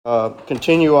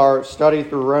Continue our study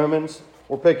through Romans.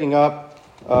 We're picking up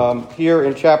here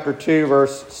in chapter 2,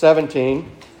 verse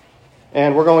 17.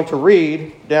 And we're going to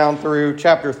read down through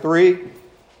chapter 3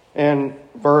 and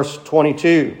verse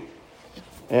 22.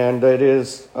 And it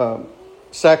is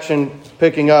section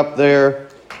picking up there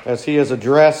as he has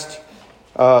addressed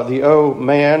the O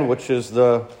man, which is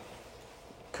the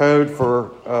code for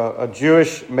a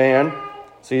Jewish man.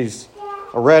 So he's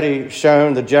already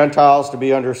shown the Gentiles to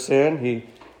be under sin. He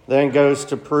then goes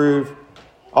to prove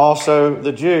also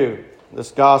the Jew.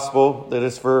 This gospel that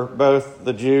is for both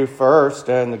the Jew first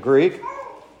and the Greek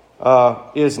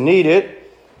is needed.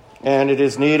 And it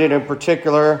is needed in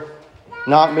particular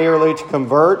not merely to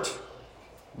convert,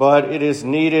 but it is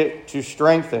needed to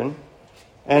strengthen.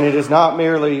 And it is not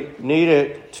merely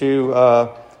needed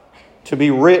to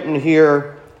be written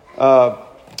here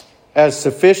as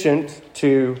sufficient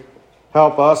to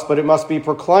help us, but it must be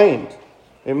proclaimed.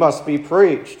 It must be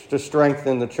preached to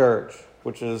strengthen the church,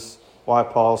 which is why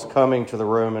Paul's coming to the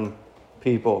Roman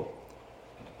people.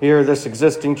 Here, this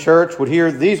existing church would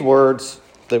hear these words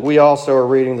that we also are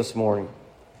reading this morning.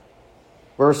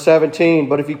 Verse 17,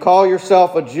 "But if you call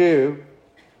yourself a Jew,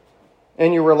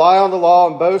 and you rely on the law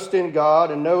and boast in God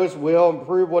and know His will and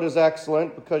prove what is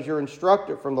excellent because you're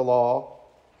instructed from the law,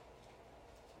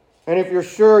 and if you're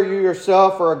sure you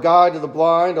yourself are a guide to the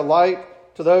blind, a light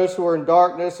to those who are in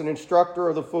darkness, an instructor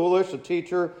of the foolish, a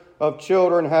teacher of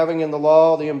children, having in the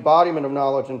law the embodiment of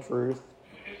knowledge and truth.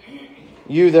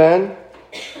 You then,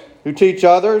 who teach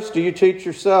others, do you teach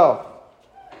yourself?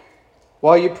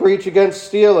 While you preach against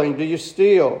stealing, do you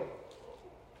steal?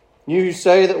 You who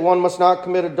say that one must not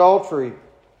commit adultery,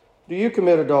 do you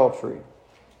commit adultery?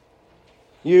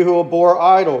 You who abhor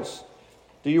idols,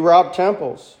 do you rob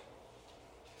temples?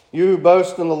 You who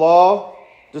boast in the law,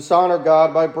 dishonor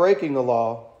God by breaking the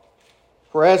law.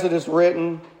 For as it is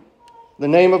written, the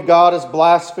name of God is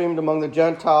blasphemed among the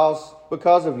Gentiles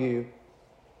because of you.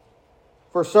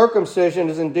 For circumcision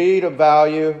is indeed of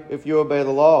value if you obey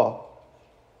the law.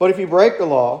 But if you break the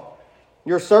law,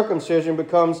 your circumcision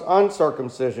becomes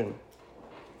uncircumcision.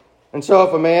 And so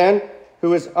if a man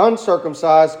who is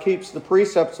uncircumcised keeps the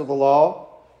precepts of the law,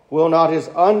 will not his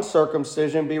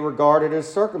uncircumcision be regarded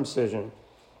as circumcision?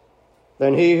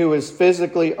 Then he who is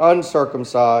physically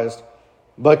uncircumcised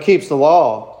but keeps the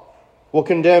law will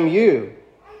condemn you,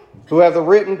 who have the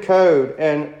written code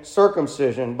and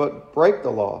circumcision but break the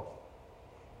law.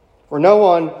 For no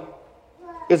one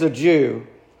is a Jew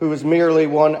who is merely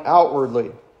one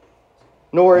outwardly,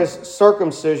 nor is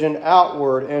circumcision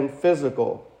outward and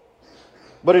physical.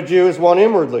 But a Jew is one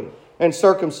inwardly, and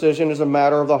circumcision is a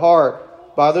matter of the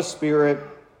heart, by the Spirit,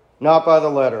 not by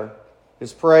the letter.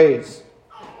 His praise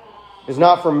is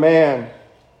not from man,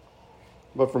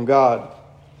 but from God.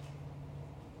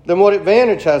 Then what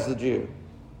advantage has the Jew?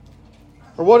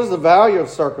 Or what is the value of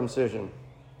circumcision?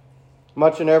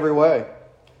 Much in every way.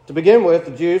 To begin with,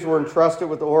 the Jews were entrusted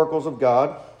with the oracles of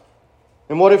God.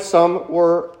 And what if some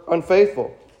were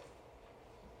unfaithful?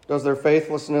 Does their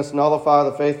faithlessness nullify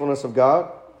the faithfulness of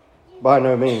God? By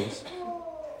no means.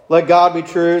 Let God be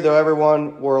true, though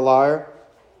everyone were a liar,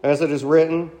 as it is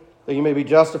written, that you may be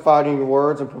justified in your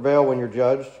words and prevail when you're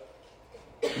judged.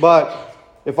 But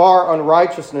if our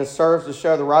unrighteousness serves to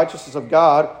show the righteousness of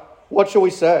God, what shall we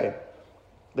say?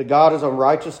 That God is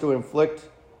unrighteous to inflict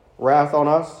wrath on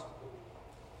us?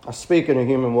 I speak in a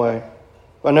human way.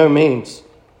 By no means.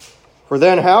 For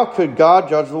then how could God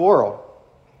judge the world?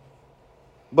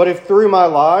 But if through my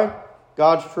lie,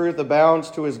 God's truth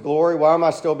abounds to His glory, why am I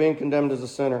still being condemned as a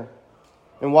sinner?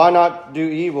 And why not do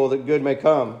evil that good may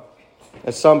come?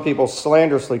 As some people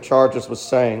slanderously charge us with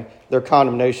saying, their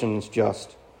condemnation is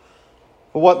just.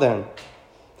 But what then?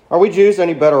 Are we Jews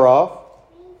any better off?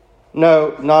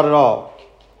 No, not at all.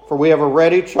 For we have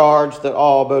already charged that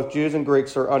all, both Jews and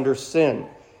Greeks, are under sin.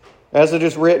 As it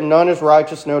is written, none is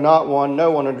righteous, no, not one.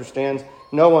 No one understands.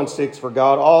 No one seeks for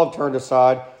God. All have turned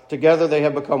aside. Together they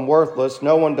have become worthless.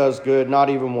 No one does good, not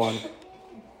even one.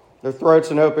 Their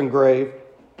throat's an open grave.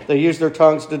 They use their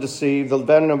tongues to deceive. The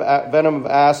venom of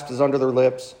asps is under their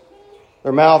lips.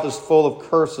 Their mouth is full of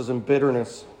curses and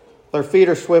bitterness. Their feet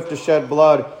are swift to shed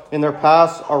blood. In their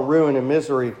paths are ruin and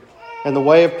misery. And the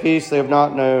way of peace they have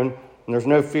not known. And there's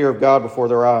no fear of God before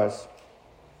their eyes.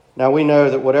 Now we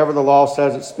know that whatever the law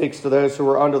says, it speaks to those who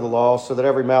are under the law, so that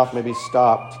every mouth may be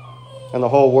stopped, and the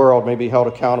whole world may be held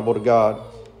accountable to God.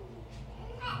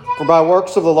 For by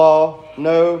works of the law,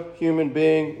 no human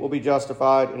being will be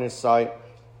justified in His sight,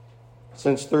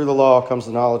 since through the law comes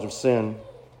the knowledge of sin.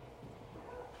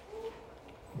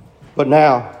 But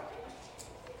now,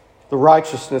 the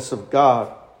righteousness of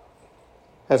God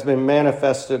has been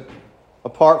manifested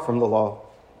apart from the law,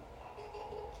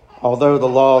 although the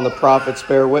law and the prophets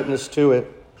bear witness to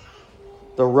it,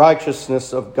 the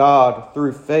righteousness of God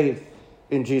through faith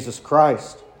in Jesus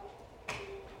Christ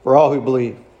for all who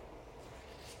believe.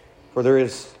 For there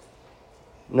is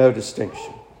no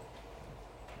distinction.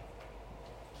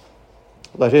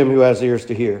 Let him who has ears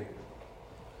to hear,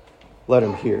 let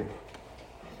him hear.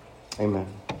 Amen.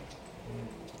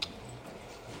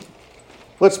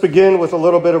 Let's begin with a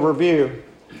little bit of review.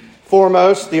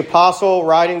 Foremost, the apostle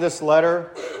writing this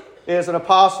letter is an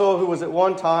apostle who was at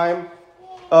one time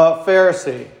a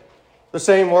Pharisee. The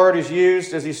same word is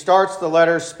used as he starts the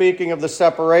letter speaking of the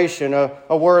separation,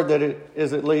 a word that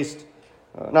is at least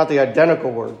not the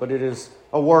identical word, but it is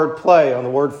a word play on the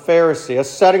word Pharisee, a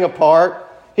setting apart.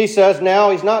 He says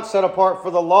now he's not set apart for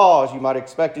the law, as you might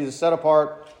expect. He's set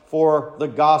apart for the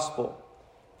gospel.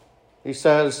 He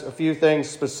says a few things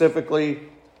specifically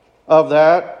of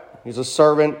that. He's a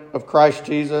servant of Christ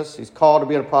Jesus. He's called to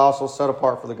be an apostle, set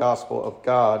apart for the gospel of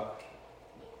God.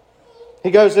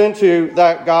 He goes into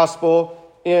that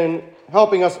gospel in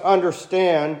helping us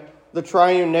understand the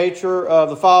triune nature of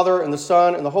the Father and the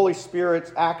Son and the Holy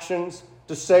Spirit's actions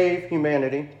to save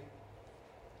humanity.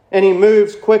 And he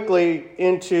moves quickly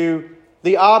into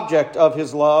the object of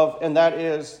his love, and that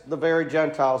is the very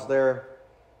Gentiles there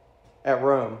at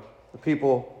Rome, the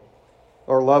people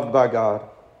who are loved by God.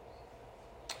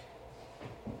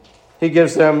 He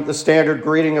gives them the standard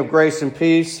greeting of grace and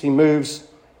peace. He moves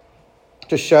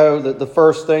to show that the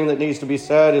first thing that needs to be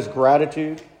said is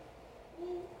gratitude.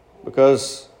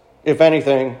 Because, if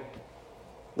anything,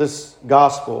 this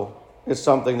gospel is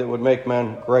something that would make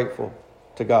men grateful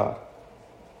to God.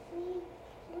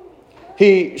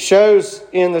 He shows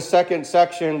in the second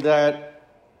section that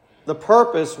the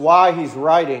purpose why he's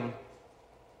writing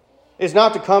is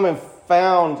not to come and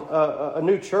found a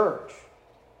new church.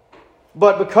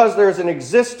 But because there's an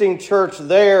existing church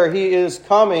there, he is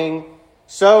coming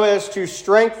so as to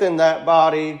strengthen that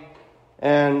body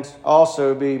and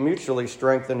also be mutually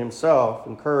strengthened himself,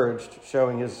 encouraged,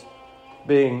 showing his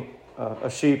being a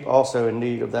sheep also in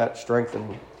need of that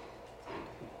strengthening.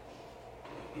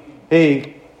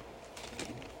 He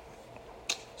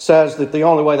says that the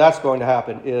only way that's going to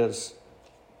happen is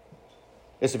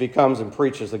if he comes and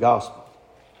preaches the gospel.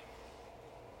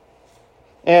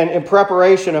 And in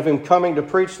preparation of him coming to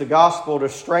preach the gospel, to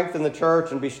strengthen the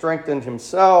church and be strengthened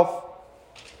himself,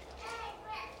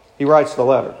 he writes the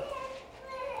letter.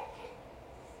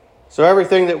 So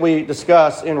everything that we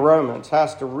discuss in Romans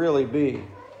has to really be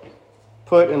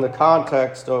put in the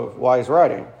context of why he's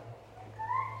writing.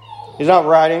 He's not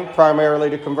writing primarily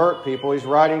to convert people. He's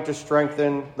writing to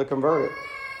strengthen the converted.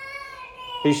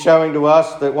 He's showing to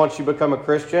us that once you become a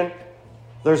Christian,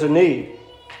 there's a need.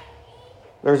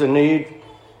 There's a need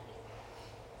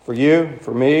for you,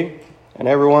 for me, and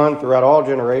everyone throughout all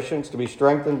generations to be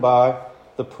strengthened by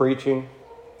the preaching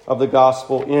of the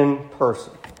gospel in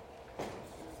person.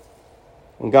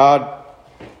 When God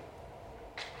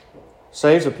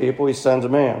saves a people, he sends a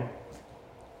man.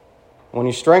 When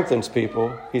he strengthens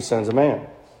people, he sends a man.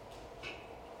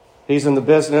 He's in the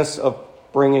business of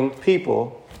bringing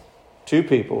people to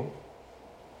people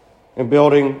and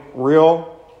building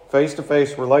real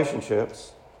face-to-face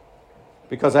relationships,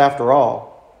 because after all,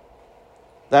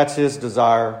 that's his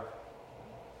desire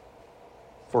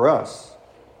for us,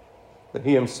 that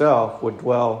he himself would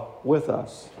dwell with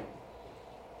us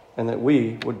and that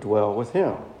we would dwell with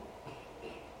him.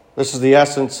 This is the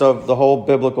essence of the whole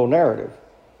biblical narrative,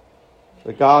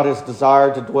 that God has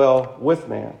desired to dwell with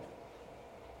man,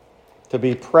 to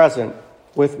be present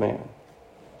with man.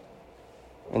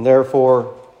 And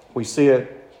therefore, we see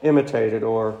it imitated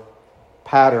or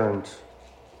patterned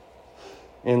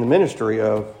in the ministry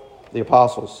of the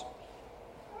apostles.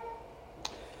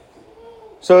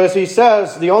 So as he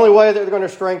says, the only way that they're going to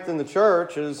strengthen the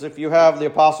church is if you have the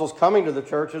apostles coming to the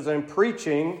churches and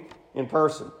preaching in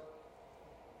person.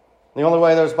 The only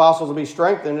way those apostles will be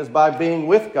strengthened is by being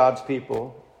with God's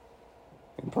people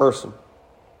in person.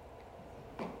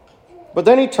 But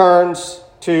then he turns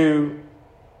to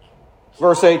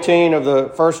verse 18 of the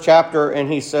first chapter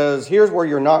and he says, here's where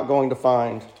you're not going to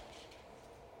find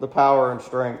the power and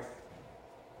strength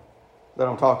that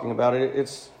I'm talking about.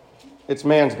 It's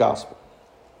man's gospel.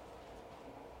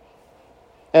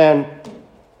 And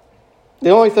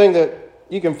the only thing that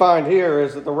you can find here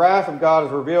is that the wrath of God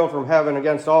is revealed from heaven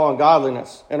against all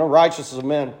ungodliness and unrighteousness of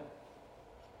men,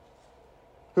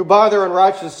 who by their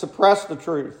unrighteousness suppress the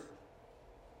truth.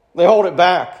 They hold it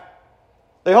back.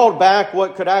 They hold back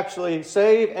what could actually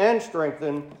save and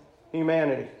strengthen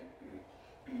humanity.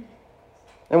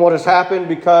 And what has happened,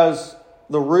 because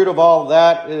the root of all of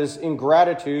that is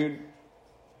ingratitude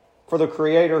for the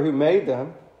Creator who made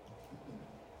them,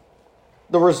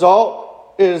 the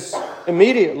result is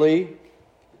immediately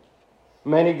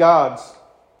many gods.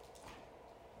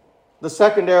 The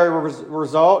secondary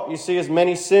result you see is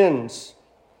many sins.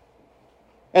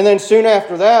 And then soon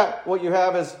after that, what you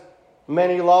have is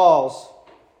many laws.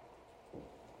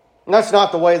 And that's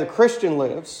not the way the Christian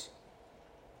lives,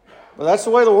 but that's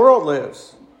the way the world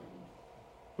lives.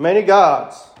 Many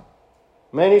gods,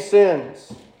 many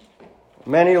sins,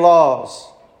 many laws,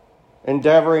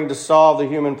 endeavoring to solve the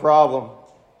human problem.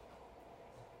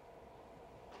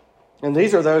 And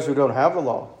these are those who don't have the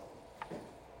law.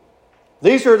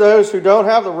 These are those who don't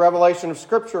have the revelation of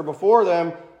Scripture before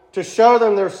them to show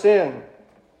them their sin.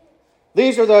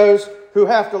 These are those who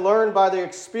have to learn by the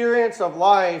experience of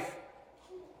life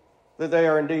that they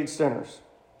are indeed sinners.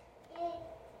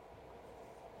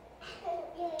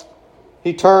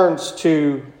 He turns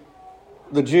to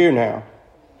the Jew now.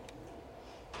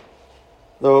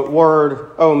 The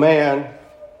word, "oh man,"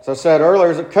 as I said earlier,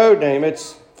 is a code name.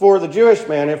 It's for the Jewish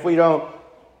man. If we don't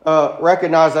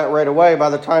recognize that right away, by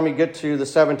the time you get to the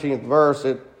 17th verse,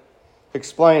 it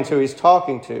explains who he's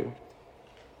talking to.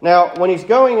 Now, when he's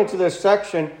going into this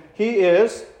section, he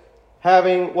is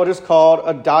having what is called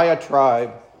a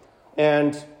diatribe.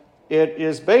 And it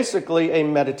is basically a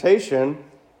meditation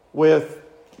with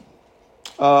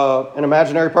an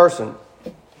imaginary person.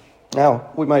 Now,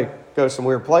 we might go some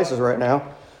weird places right now,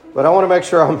 but I want to make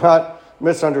sure I'm not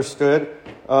misunderstood.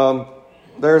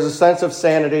 There's a sense of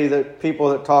sanity that people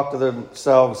that talk to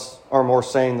themselves are more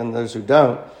sane than those who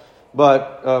don't.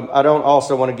 But I don't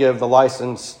also want to give the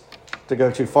license to go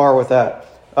too far with that.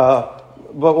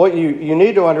 But what you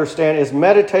need to understand is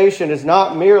meditation is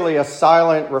not merely a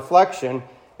silent reflection.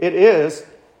 It is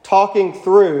talking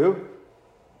through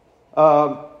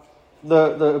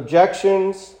the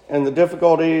objections and the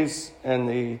difficulties and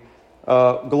the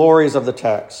glories of the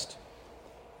text.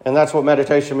 And that's what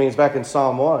meditation means back in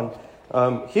Psalm 1.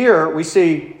 Here we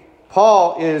see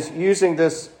Paul is using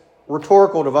this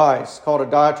rhetorical device called a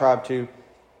diatribe to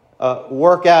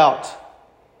work out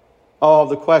all of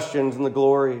the questions and the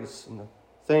glories and the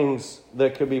things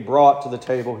that could be brought to the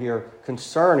table here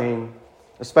concerning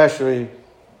especially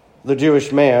the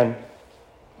Jewish man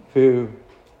who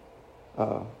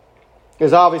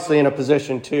is obviously in a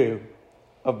position too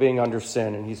of being under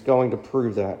sin, and he's going to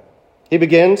prove that. He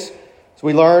begins, as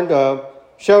we learned,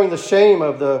 showing the shame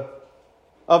of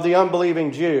the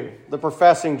unbelieving Jew, the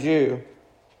professing Jew,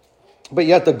 but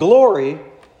yet the glory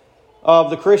of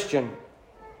the Christian.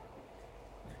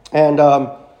 And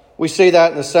we see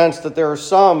that in the sense that there are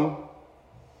some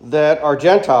that are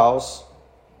Gentiles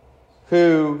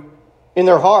who, in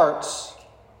their hearts,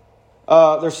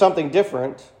 there's something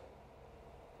different,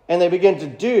 and they begin to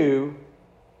do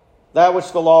that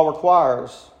which the law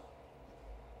requires.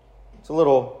 It's a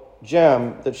little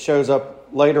gem that shows up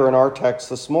later in our text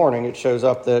this morning. It shows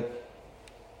up that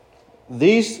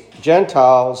these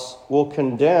Gentiles will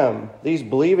condemn, these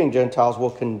believing Gentiles will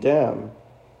condemn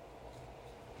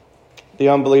the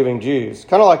unbelieving Jews.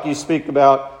 Kind of like you speak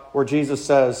about where Jesus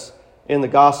says in the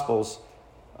Gospels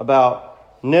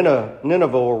about Nineveh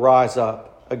will rise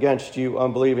up against you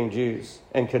unbelieving Jews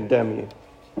and condemn you.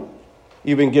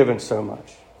 You've been given so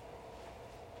much.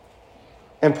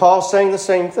 And Paul's saying the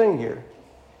same thing here.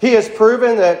 He has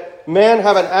proven that men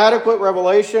have an adequate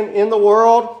revelation in the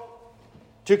world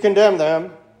to condemn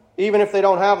them, even if they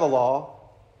don't have the law.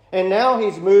 And now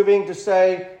he's moving to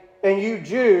say, and you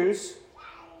Jews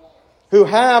who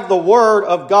have the word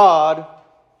of God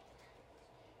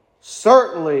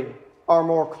certainly are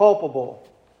more culpable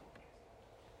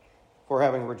for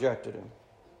having rejected him.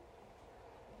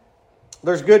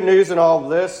 There's good news in all of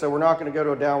this, so we're not going to go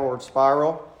to a downward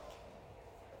spiral.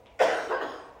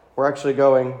 We're actually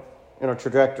going in a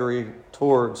trajectory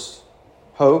towards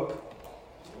hope,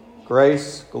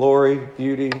 grace, glory,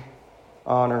 beauty,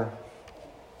 honor,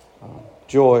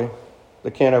 joy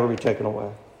that can't ever be taken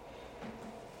away.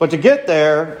 But to get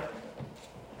there,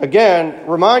 again,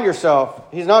 remind yourself,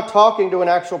 he's not talking to an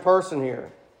actual person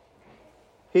here.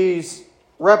 He's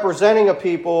representing a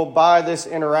people by this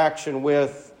interaction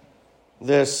with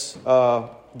this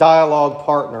dialogue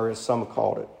partner, as some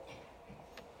called it.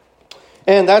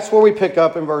 And that's where we pick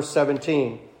up in verse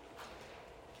 17.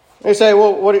 They say,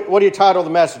 well, what do you title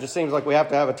the message? It seems like we have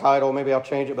to have a title. Maybe I'll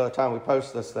change it by the time we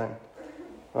post this thing.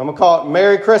 I'm going to call it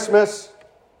Merry Christmas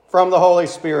from the Holy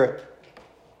Spirit.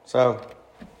 So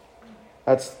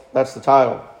that's the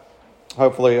title.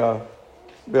 Hopefully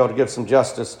be able to give some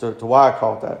justice to why I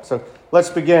call it that. So let's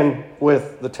begin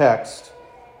with the text.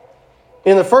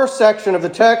 In the first section of the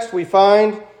text, we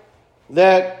find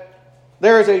that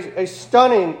there is a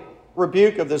stunning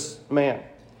rebuke of this man.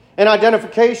 an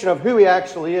identification of who he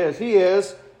actually is. He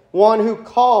is one who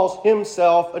calls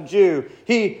himself a Jew.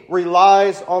 He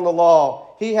relies on the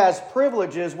law. He has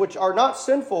privileges which are not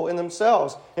sinful in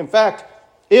themselves. In fact,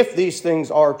 if these things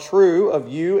are true of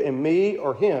you and me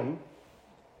or him,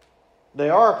 they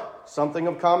are something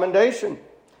of commendation.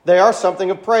 They are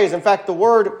something of praise. In fact, the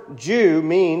word Jew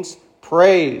means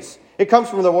praise. It comes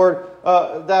from the word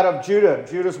that of Judah,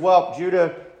 Judah's whelp.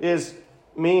 Judah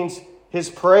means his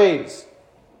praise.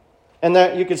 And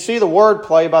that you can see the word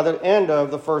play by the end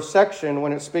of the first section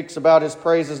when it speaks about his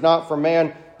praise is not from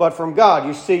man, but from God.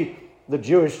 You see, the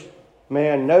Jewish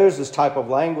man knows this type of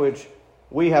language.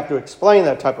 We have to explain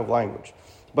that type of language.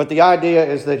 But the idea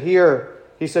is that here,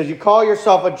 he says, you call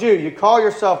yourself a Jew. You call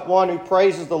yourself one who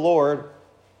praises the Lord.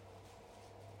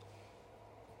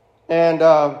 And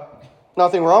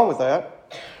nothing wrong with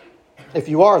that, if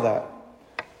you are that.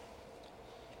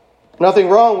 Nothing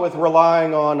wrong with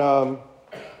relying on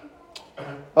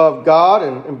of God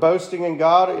and boasting in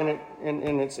God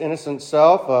in its innocent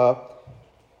self.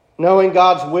 Knowing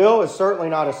God's will is certainly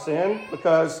not a sin,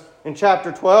 because in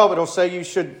chapter 12 it'll say you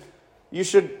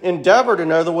should endeavor to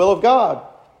know the will of God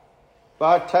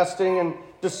by testing and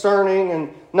discerning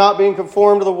and not being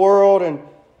conformed to the world and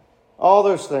all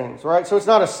those things, right? So it's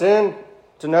not a sin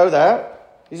to know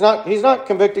that. He's not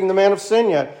convicting the man of sin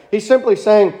yet. He's simply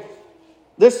saying,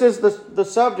 this is the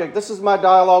subject. This is my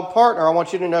dialogue partner. I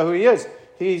want you to know who he is.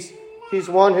 He's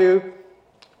one who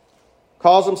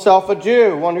calls himself a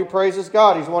Jew, one who praises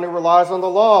God. He's one who relies on the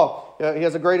law. He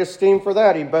has a great esteem for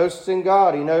that. He boasts in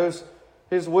God. He knows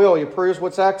his will. He approves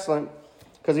what's excellent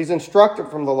because he's instructed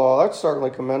from the law. That's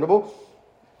certainly commendable.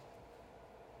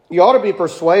 You ought to be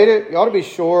persuaded. You ought to be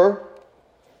sure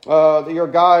that you're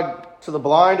a guide to the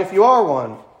blind if you are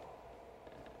one.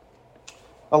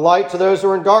 A light to those who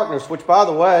are in darkness, which, by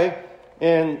the way,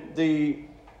 in the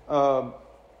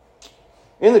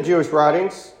Jewish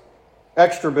writings,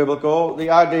 extra biblical, the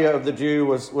idea of the Jew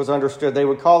was understood. They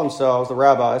would call themselves, the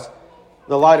rabbis,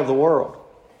 the light of the world.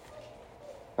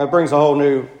 That brings a whole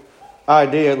new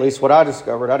idea, at least what I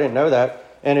discovered. I didn't know that.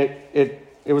 And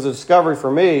it was a discovery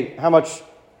for me how much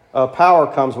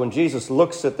power comes when Jesus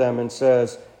looks at them and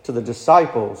says to the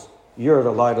disciples, you're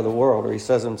the light of the world. Or he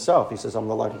says himself, he says, I'm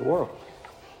the light of the world.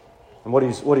 And what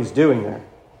he's doing there.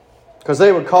 Because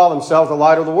they would call themselves the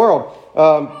light of the world.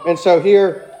 And so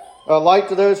here, a light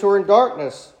to those who are in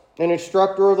darkness, an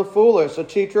instructor of the foolish, a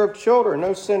teacher of children.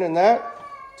 No sin in that.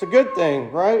 It's a good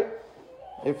thing, right?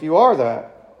 If you are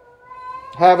that.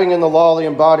 Having in the law the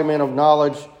embodiment of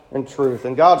knowledge and truth.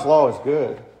 And God's law is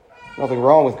good. Nothing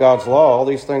wrong with God's law. All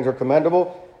these things are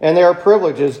commendable. And they are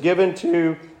privileges given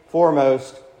to,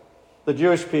 foremost, the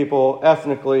Jewish people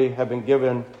ethnically have been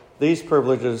given these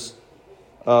privileges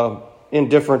in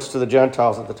difference to the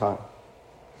Gentiles at the time.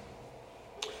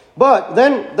 But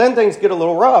then things get a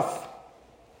little rough.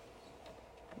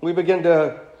 We begin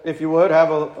to, if you would,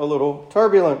 have a little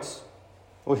turbulence.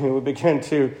 We begin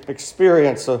to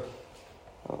experience a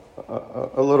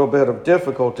little bit of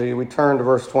difficulty. We turn to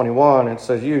verse 21. It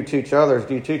says, you teach others,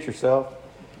 do you teach yourself?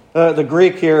 The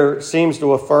Greek here seems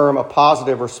to affirm a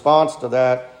positive response to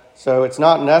that. So it's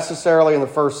not necessarily in the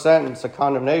first sentence a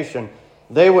condemnation.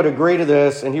 They would agree to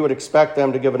this, and he would expect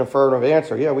them to give an affirmative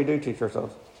answer. Yeah, we do teach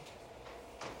ourselves.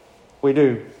 We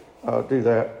do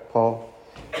that, Paul.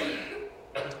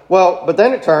 Well, but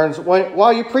then it turns,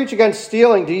 while you preach against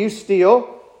stealing, do you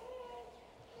steal?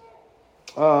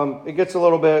 It gets a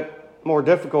little bit more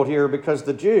difficult here because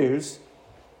the Jews,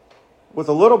 with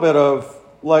a little bit of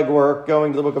legwork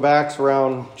going to the book of Acts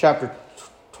around chapter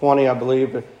 20, I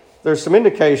believe, there's some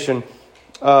indication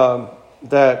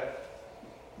that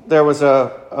there was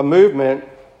a movement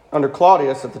under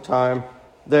Claudius at the time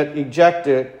that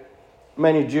ejected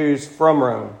many Jews from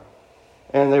Rome.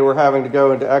 And they were having to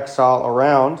go into exile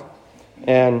around.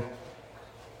 And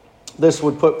this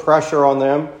would put pressure on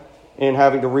them in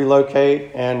having to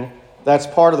relocate. And that's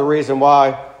part of the reason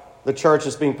why the church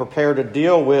is being prepared to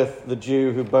deal with the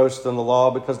Jew who boasts in the law,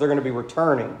 because they're going to be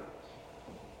returning.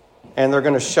 And they're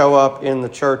going to show up in the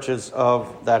churches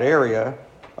of that area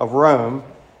of Rome.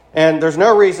 And there's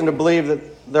no reason to believe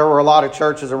that there were a lot of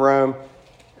churches in Rome.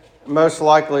 Most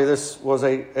likely this was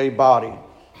a body,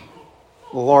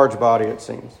 a large body it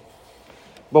seems.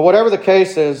 But whatever the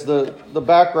case is, the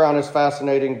background is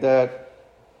fascinating that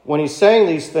when he's saying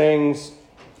these things,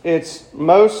 it's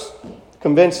most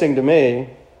convincing to me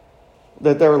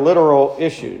that they're literal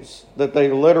issues, that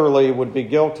they literally would be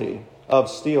guilty of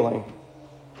stealing.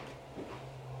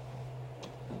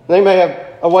 They may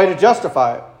have a way to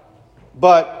justify it,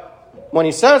 but when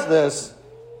he says this,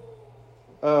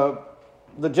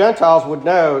 the Gentiles would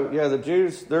know, the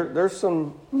Jews, there's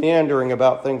some meandering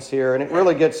about things here, and it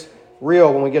really gets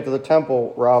real when we get to the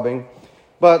temple robbing.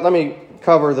 But let me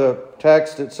cover the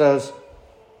text. It says,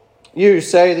 "You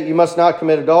say that you must not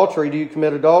commit adultery. Do you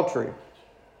commit adultery?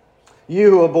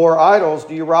 You who abhor idols,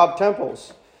 do you rob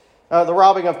temples?" The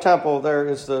robbing of temple there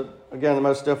is the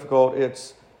most difficult.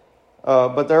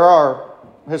 But there are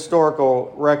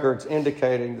historical records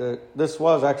indicating that this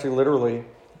was actually literally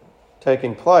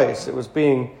taking place. It was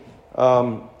being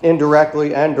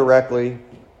indirectly and directly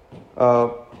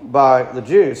by the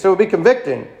Jews. So it would be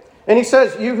convicting. And he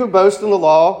says, you who boast in the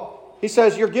law, he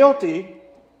says, you're guilty.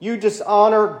 You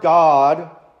dishonor God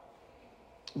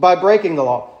by breaking the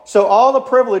law. So all the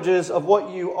privileges of what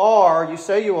you are, you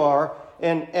say you are,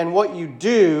 and what you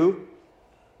do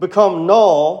become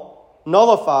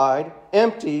nullified,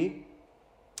 empty,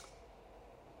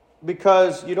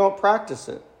 because you don't practice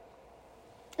it.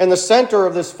 And the center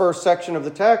of this first section of the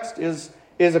text is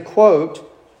a quote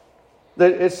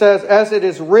that it says, "As it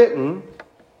is written,"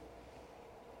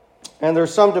 and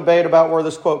there's some debate about where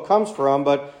this quote comes from,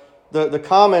 but the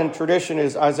common tradition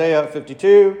is Isaiah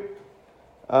 52,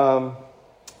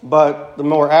 but the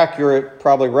more accurate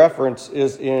probably reference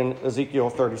is in Ezekiel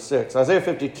 36. Isaiah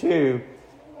 52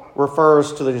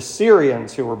 refers to the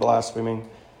Assyrians who were blaspheming,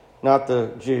 not the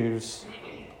Jews.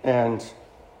 And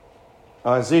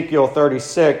Ezekiel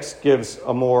 36 gives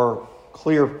a more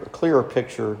clearer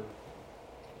picture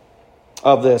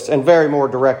of this and very more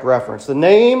direct reference. The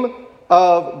name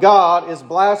of God is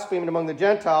blasphemed among the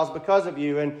Gentiles because of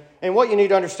you. And what you need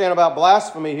to understand about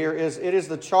blasphemy here is it is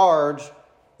the charge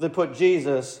that put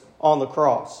Jesus on the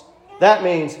cross. That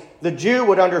means the Jew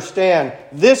would understand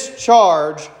this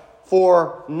charge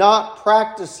for not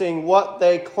practicing what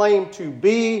they claimed to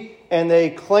be and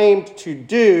they claimed to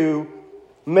do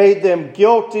made them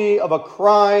guilty of a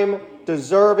crime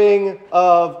deserving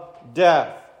of death.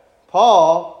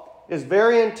 Paul is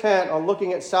very intent on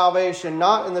looking at salvation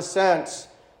not in the sense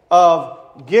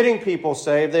of getting people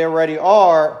saved. They already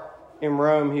are in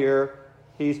Rome here.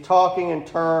 He's talking in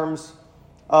terms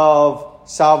of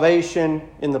salvation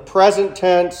in the present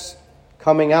tense,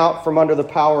 coming out from under the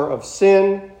power of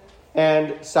sin,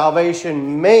 and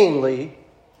salvation mainly,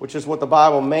 which is what the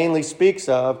Bible mainly speaks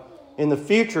of, in the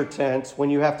future tense, when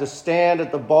you have to stand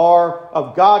at the bar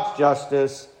of God's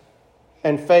justice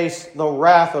and face the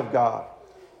wrath of God.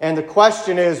 And the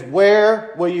question is,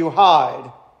 where will you hide?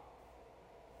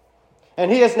 And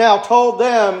he has now told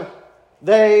them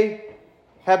they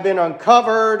have been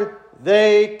uncovered.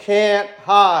 They can't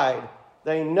hide.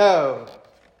 They know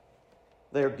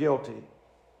they're guilty.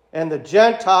 And the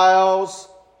Gentiles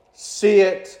see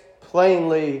it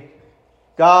plainly.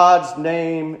 God's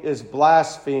name is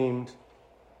blasphemed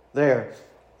there.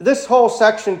 This whole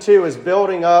section 2 is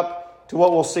building up to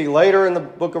what we'll see later in the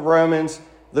book of Romans,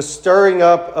 the stirring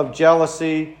up of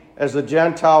jealousy as the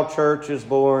Gentile church is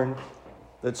born,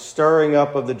 the stirring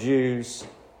up of the Jews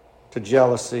to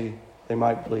jealousy they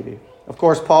might believe. Of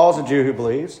course, Paul's a Jew who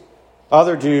believes.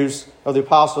 Other Jews of the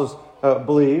apostles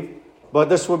believe, but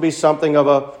this would be something of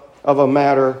a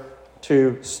matter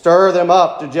to stir them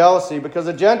up to jealousy, because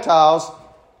the Gentiles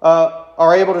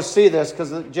are able to see this, because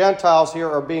the Gentiles here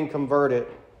are being converted.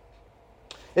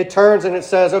 It turns and it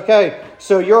says, okay,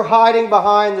 so you're hiding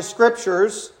behind the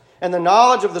Scriptures and the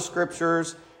knowledge of the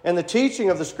Scriptures and the teaching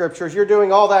of the Scriptures. You're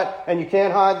doing all that, and you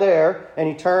can't hide there. And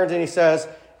he turns and he says,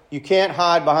 you can't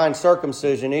hide behind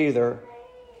circumcision either.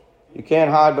 You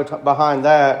can't hide behind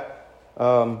that.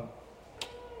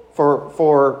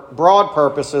 For broad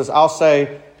purposes, I'll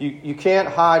say you can't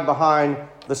hide behind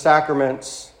the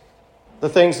sacraments, the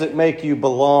things that make you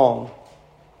belong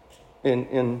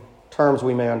in terms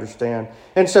we may understand.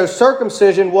 And so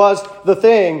circumcision was the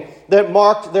thing that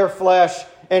marked their flesh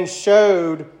and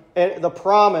showed the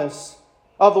promise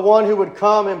of the one who would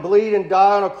come and bleed and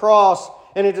die on a cross.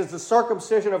 And it is the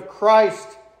circumcision of Christ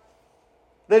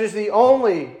that is he's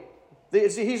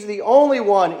the only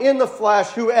one in the flesh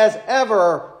who has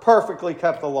ever perfectly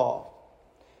kept the law,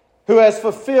 who has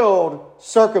fulfilled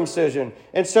circumcision.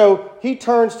 And so he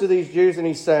turns to these Jews and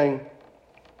he's saying,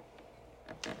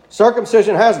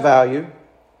 circumcision has value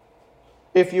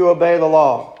if you obey the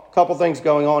law. A couple things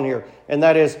going on here. And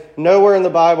that is, nowhere in the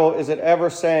Bible is it ever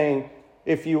saying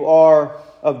if you are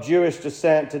of Jewish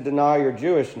descent to deny your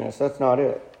Jewishness. That's not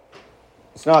it.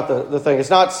 It's not the thing. It's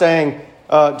not saying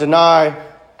deny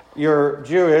you're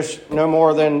Jewish no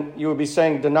more than you would be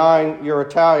saying denying you're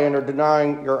Italian or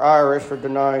denying you're Irish or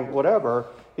denying whatever.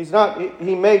 He's not.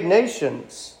 He made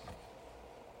nations.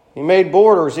 He made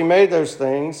borders. He made those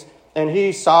things, and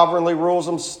he sovereignly rules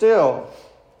them still.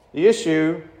 The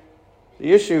issue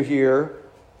here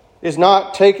is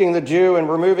not taking the Jew and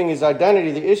removing his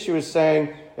identity. The issue is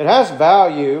saying it has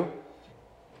value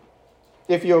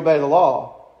if you obey the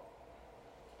law.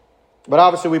 But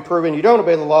obviously we've proven you don't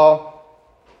obey the law.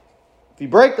 If you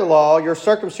break the law, your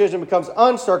circumcision becomes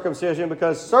uncircumcision,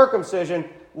 because circumcision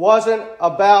wasn't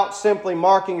about simply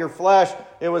marking your flesh.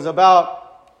 It was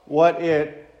about what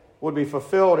it would be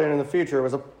fulfilled in the future.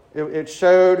 It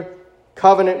showed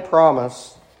covenant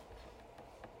promise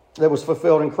that was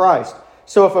fulfilled in Christ.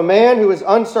 So if a man who is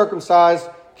uncircumcised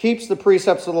keeps the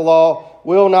precepts of the law,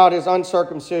 will not his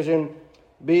uncircumcision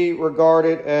be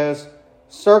regarded as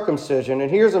circumcision? And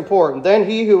here's important. Then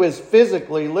he who is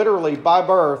physically, literally, by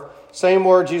birth, same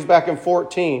words used back in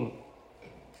 14,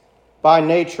 by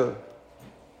nature,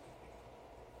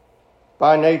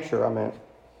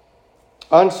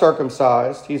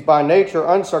 uncircumcised. He's by nature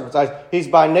uncircumcised. He's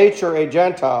by nature a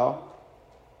Gentile,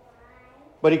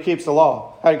 but he keeps the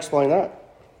law. How do you explain that?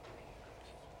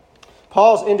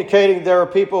 Paul's indicating there are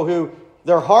people who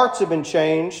their hearts have been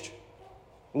changed.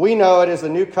 We know it as the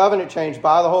new covenant change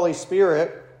by the Holy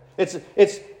Spirit.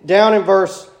 It's down in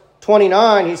verse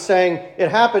 29. He's saying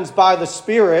it happens by the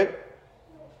Spirit.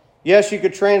 Yes, you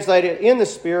could translate it in the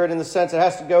Spirit in the sense it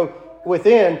has to go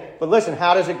within. But listen,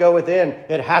 how does it go within?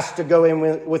 It has to go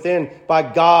in within by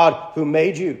God who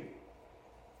made you.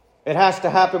 It has to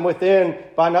happen within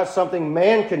by not something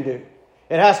man can do.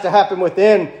 It has to happen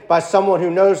within by someone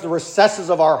who knows the recesses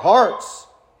of our hearts.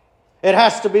 It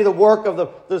has to be the work of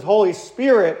the Holy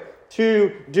Spirit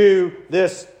to do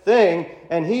this thing.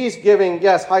 And he's giving,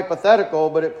 yes, hypothetical,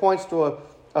 but it points to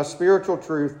a spiritual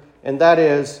truth. And that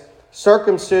is,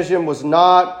 circumcision was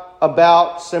not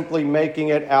about simply making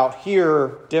it out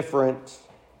here different.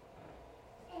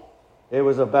 It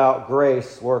was about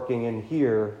grace working in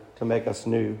here to make us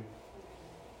new.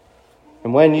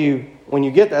 And when you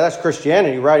get that, that's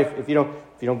Christianity, right? If you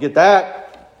don't get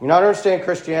that, you're not understanding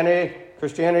Christianity.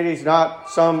 Christianity is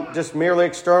not some just merely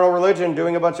external religion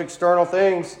doing a bunch of external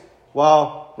things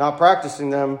while not practicing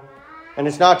them. And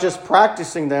it's not just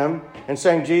practicing them and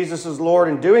saying Jesus is Lord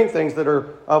and doing things that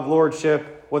are of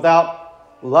lordship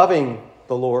without loving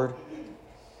the Lord.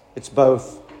 It's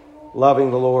both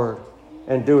loving the Lord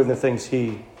and doing the things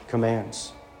He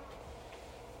commands.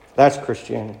 That's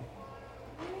Christianity.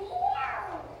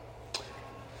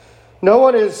 No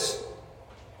one is...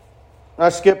 I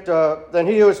skipped, then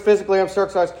he who is physically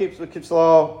uncircumcised keeps the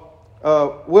law,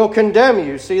 will condemn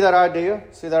you. See that idea?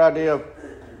 See that idea of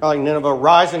like Nineveh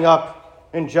rising up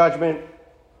in judgment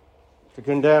to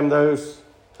condemn those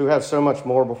who have so much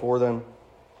more before them.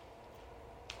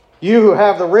 You who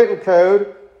have the written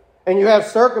code and you have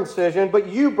circumcision, but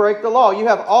you break the law. You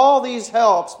have all these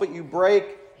helps, but you break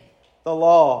the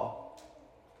law.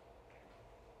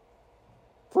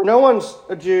 For no one's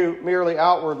a Jew merely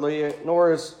outwardly,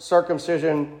 nor is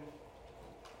circumcision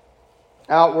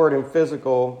outward and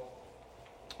physical,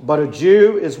 but a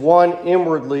Jew is one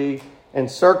inwardly,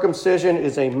 and circumcision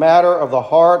is a matter of the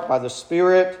heart by the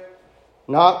Spirit,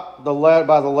 not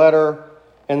by the letter.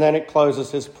 And then it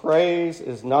closes, his praise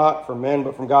is not from men,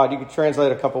 but from God. You could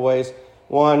translate a couple ways.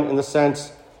 One, in the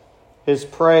sense, his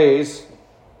praise,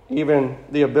 even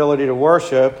the ability to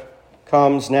worship,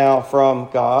 comes now from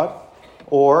God.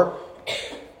 Or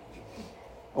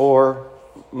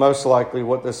most likely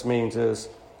what this means is,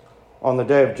 on the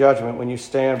day of judgment, when you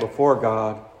stand before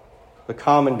God, the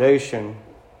commendation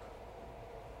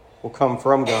will come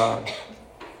from God.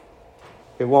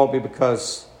 It won't be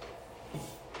because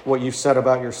what you've said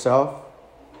about yourself.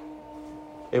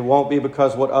 It won't be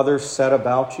because what others said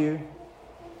about you.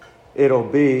 It'll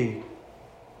be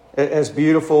as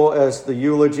beautiful as the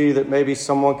eulogy that maybe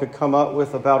someone could come up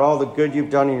with about all the good you've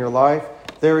done in your life.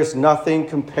 There is nothing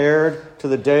compared to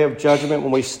the day of judgment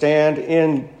when we stand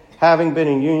in, having been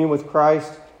in union with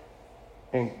Christ,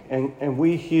 and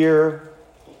we hear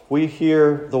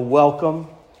the welcome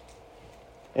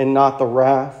and not the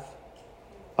wrath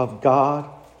of God.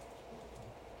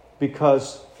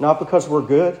 Not because we're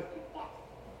good,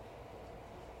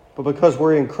 but because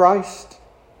we're in Christ.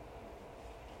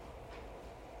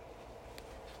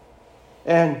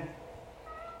 And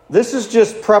this is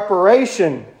just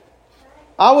preparation.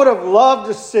 I would have loved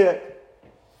to sit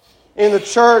in the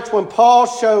church when Paul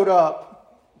showed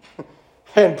up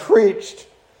and preached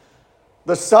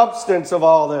the substance of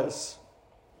all this.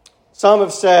 Some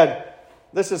have said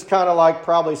this is kind of like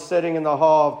probably sitting in the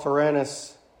hall of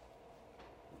Tyrannus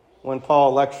when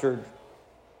Paul lectured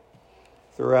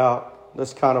throughout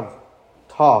this kind of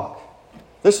talk.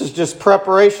 This is just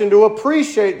preparation to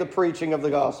appreciate the preaching of the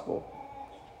gospel.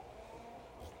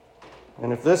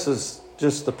 And if this is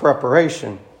just the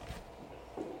preparation,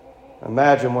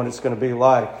 imagine what it's going to be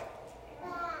like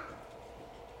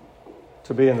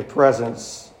to be in the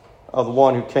presence of the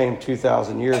one who came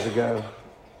 2,000 years ago,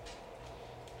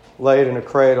 laid in a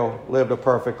cradle, lived a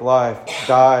perfect life,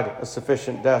 died a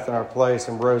sufficient death in our place,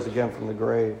 and rose again from the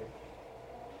grave.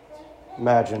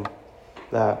 Imagine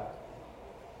that.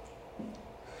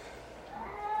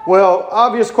 Well,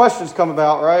 obvious questions come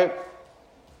about, right?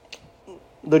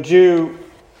 The Jew,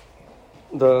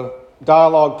 the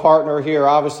dialogue partner here,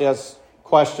 obviously has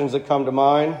questions that come to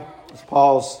mind. As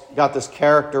Paul's got this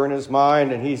character in his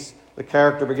mind, and the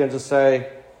character begins to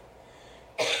say,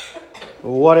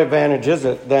 what advantage is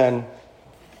it then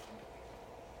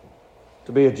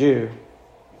to be a Jew?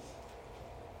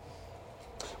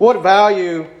 What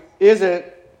value is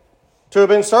it to have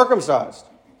been circumcised?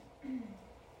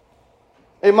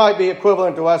 It might be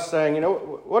equivalent to us saying,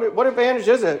 what advantage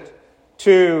is it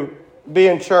to be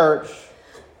in church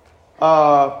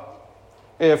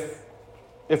if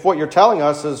what you're telling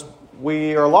us is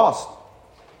we are lost?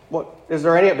 Is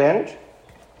there any advantage?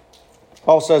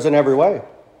 Paul says in every way.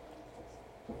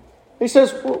 He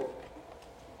says, well,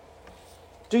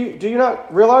 do you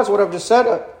not realize what I've just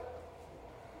said?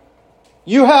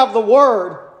 You have the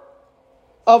word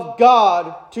of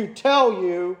God to tell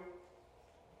you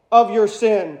of your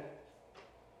sin.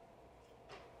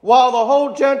 While the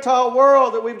whole Gentile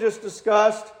world that we've just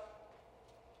discussed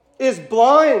is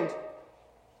blind.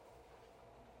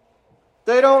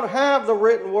 They don't have the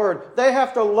written word. They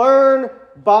have to learn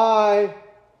by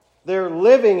their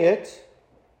living it.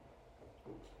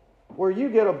 Where you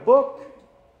get a book,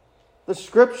 the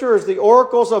Scriptures, the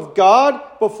oracles of God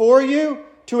before you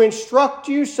to instruct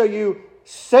you so you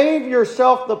save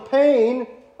yourself the pain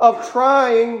of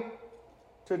trying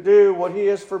to do what He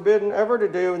has forbidden ever to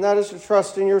do, and that is to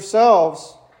trust in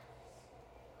yourselves.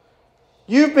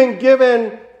 You've been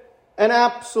given an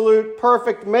absolute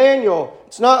perfect manual.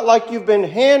 It's not like you've been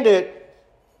handed,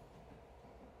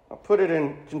 I'll put it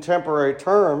in contemporary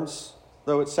terms,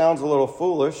 though it sounds a little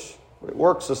foolish, but it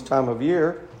works this time of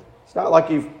year. It's not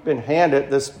like you've been handed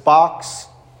this box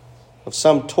of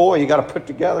some toy you got to put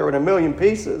together in a million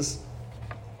pieces.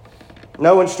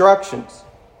 No instructions.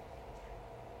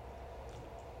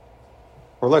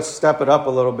 Or let's step it up a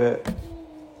little bit.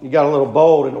 You got a little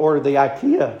bold and ordered the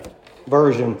IKEA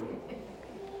version.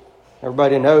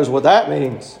 Everybody knows what that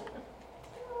means.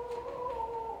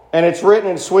 And it's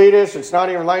written in Swedish. It's not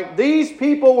even like these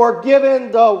people were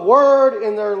given the word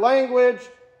in their language.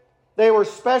 They were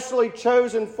specially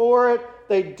chosen for it.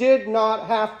 They did not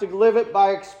have to live it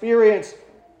by experience.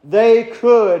 They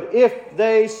could, if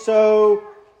they so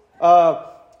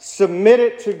submit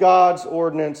it to God's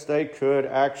ordinance, they could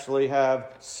actually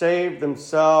have saved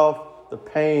themselves the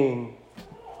pain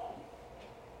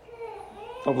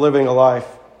of living a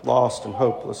life lost and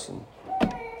hopeless. And a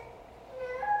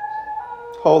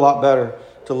whole lot better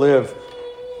to live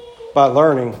by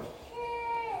learning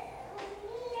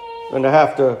than to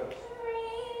have to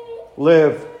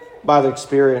live by the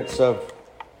experience of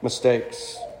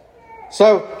mistakes.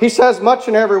 So he says, much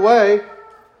in every way,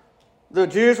 the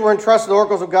Jews were entrusted with the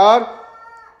oracles of God.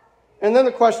 And then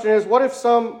the question is, what if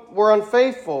some were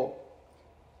unfaithful?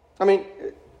 I mean,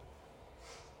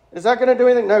 is that going to do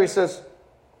anything? No, he says,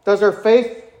 does their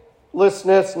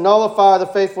faithlessness nullify the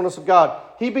faithfulness of God?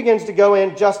 He begins to go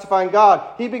in justifying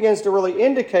God. He begins to really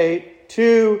indicate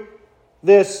to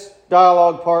this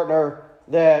dialogue partner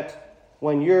that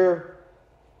when you're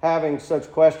having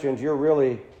such questions, you're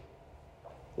really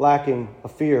lacking a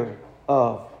fear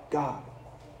of God.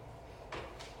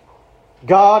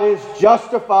 God is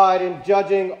justified in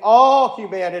judging all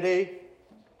humanity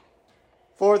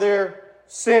for their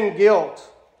sin guilt,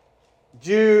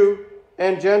 Jew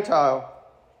and Gentile.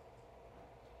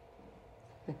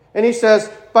 And he says,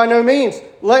 by no means,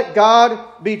 let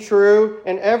God be true,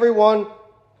 and everyone,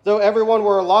 though everyone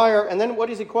were a liar. And then what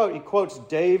does he quote? He quotes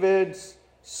David's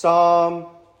psalm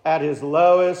at his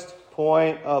lowest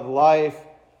point of life,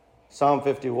 Psalm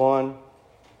 51.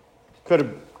 Could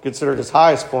have considered his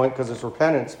highest point because it's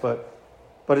repentance, but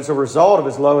it's a result of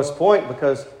his lowest point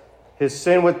because his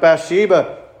sin with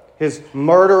Bathsheba, his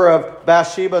murder of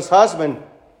Bathsheba's husband,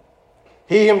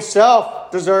 he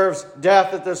himself deserves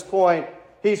death at this point.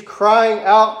 He's crying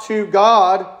out to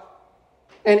God,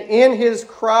 and in his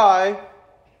cry,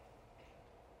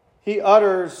 he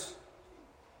utters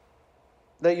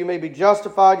that you may be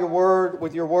justified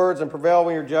with your words and prevail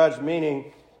when you're judged,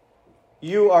 meaning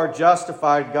you are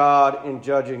justified, God, in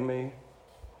judging me.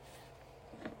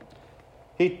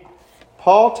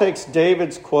 Paul takes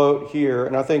David's quote here,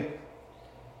 and I think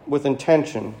with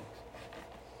intention.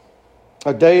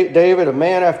 David, a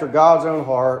man after God's own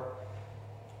heart,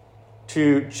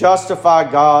 to justify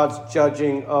God's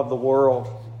judging of the world.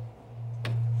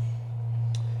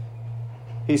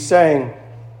 He's saying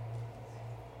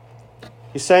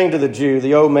to the Jew,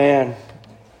 the old man,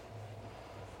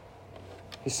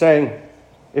 he's saying,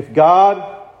 if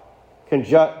God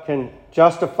can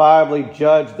justifiably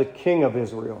judge the king of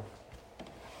Israel,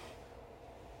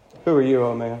 who are you,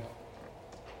 oh man?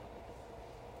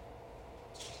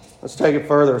 Let's take it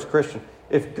further as Christians.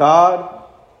 If God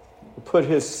put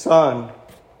his son,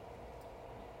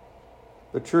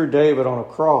 the true David, on a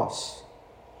cross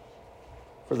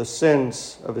for the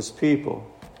sins of his people,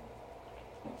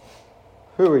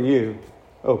 who are you,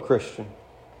 O Christian?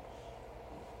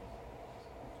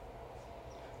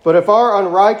 But if our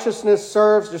unrighteousness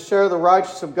serves to share the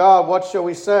righteousness of God, what shall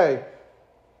we say?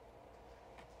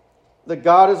 That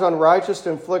God is unrighteous to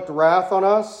inflict wrath on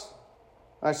us?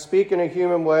 I speak in a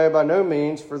human way, by no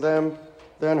means. For them,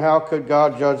 then how could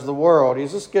God judge the world?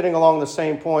 He's just getting along the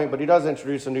same point, but he does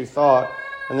introduce a new thought.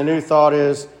 And the new thought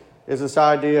is this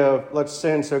idea of let's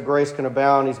sin so grace can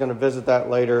abound. He's going to visit that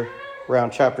later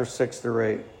around chapter 6 through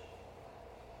 8.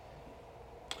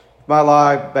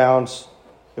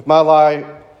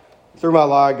 Through my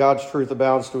lie, God's truth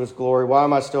abounds to his glory. Why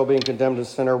am I still being condemned as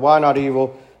a sinner? Why not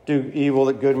do evil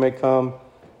that good may come?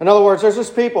 In other words, there's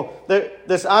just people,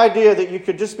 this idea that you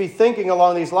could just be thinking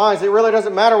along these lines. It really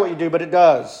doesn't matter what you do, but it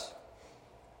does.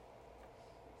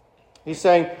 He's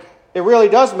saying it really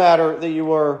does matter that you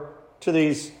were to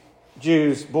these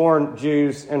Jews, born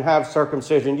Jews, and have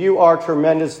circumcision. You are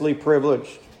tremendously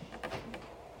privileged.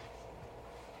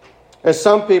 As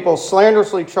some people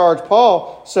slanderously charge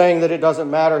Paul, saying that it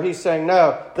doesn't matter, he's saying,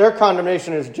 no, their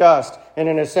condemnation is just. And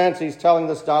in a sense, he's telling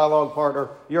this dialogue partner,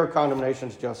 your condemnation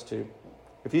is just too.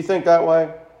 If you think that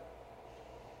way.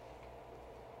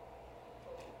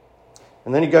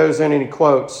 And then he goes in and he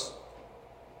quotes.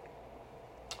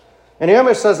 And he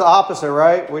almost says the opposite,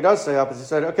 right? Well, he does say the opposite. He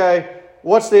said, okay,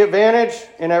 what's the advantage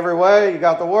in every way? You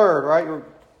got the word, right?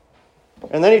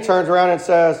 And then he turns around and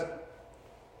says,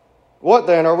 what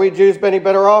then? Are we Jews any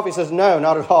better off? He says, no,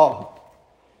 not at all.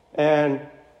 And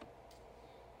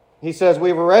he says,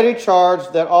 we've already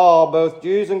charged that all, both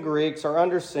Jews and Greeks, are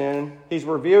under sin. He's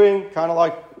reviewing, kind of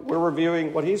like we're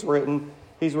reviewing what he's written.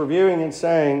 He's reviewing and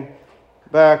saying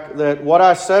back that what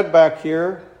I said back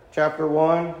here, chapter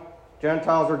 1,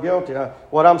 Gentiles are guilty.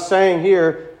 What I'm saying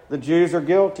here, the Jews are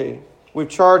guilty. We've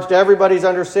charged everybody's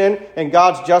under sin, and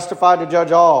God's justified to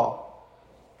judge all.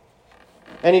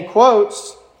 And he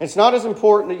quotes, it's not as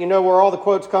important that you know where all the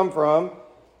quotes come from,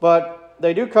 but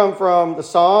they do come from the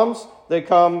Psalms, they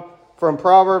come from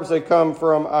Proverbs, they come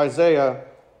from Isaiah.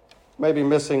 Maybe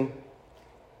missing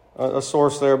a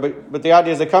source there, but the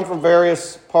idea is they come from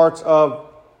various parts of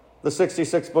the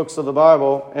 66 books of the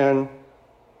Bible, and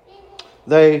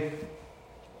they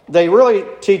really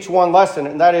teach one lesson,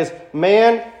 and that is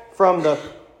man from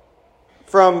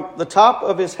the top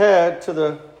of his head to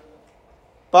the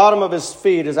bottom of his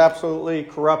feet is absolutely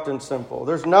corrupt and sinful.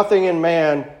 There's nothing in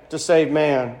man to save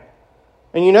man.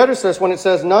 And you notice this when it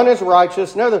says none is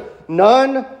righteous. None,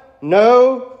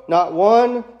 no, not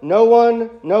one, no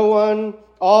one,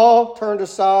 all turned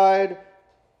aside.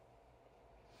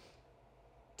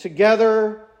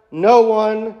 Together, no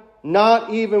one,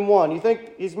 not even one. You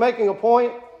think he's making a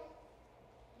point?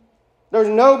 There's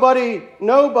nobody,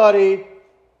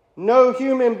 no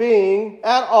human being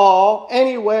at all,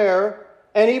 anywhere,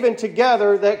 and even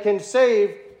together that can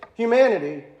save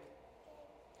humanity.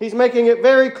 He's making it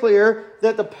very clear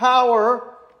that the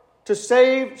power to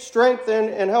save, strengthen,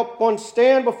 and help one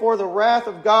stand before the wrath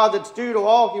of God that's due to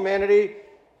all humanity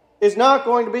is not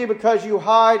going to be because you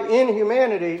hide in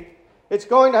humanity. It's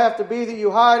going to have to be that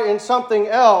you hide in something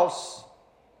else,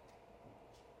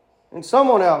 in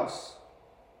someone else.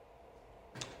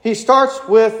 He starts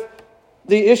with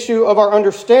the issue of our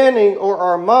understanding or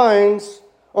our minds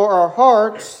or our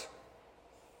hearts,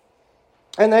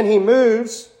 and then he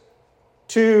moves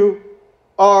to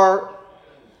our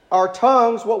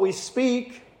tongues, what we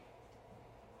speak,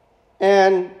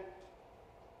 and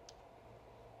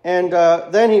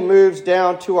then he moves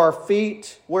down to our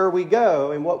feet, where we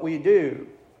go and what we do.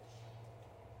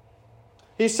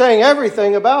 He's saying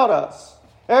everything about us,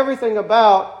 everything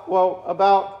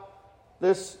about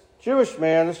this Jewish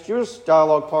man, this Jewish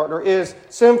dialogue partner is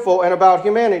sinful, and about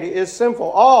humanity is sinful.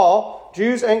 All,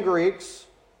 Jews and Greeks,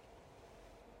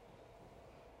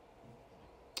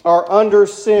 are under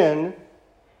sin,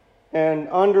 and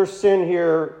under sin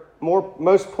here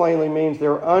most plainly means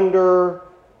they're under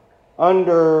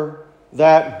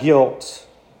that guilt.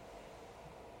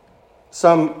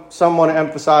 Some want to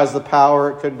emphasize the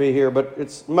power, it could be here, but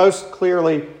it's most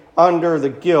clearly under the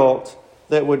guilt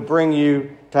that would bring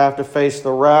you to have to face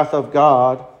the wrath of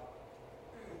God.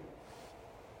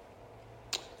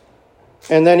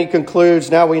 And then he concludes,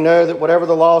 now we know that whatever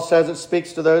the law says, it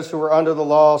speaks to those who are under the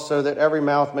law, so that every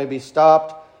mouth may be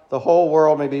stopped, the whole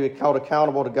world may be held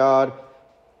accountable to God.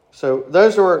 So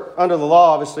those who are under the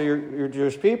law, obviously, you're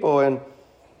Jewish people, and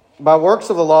by works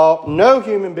of the law, no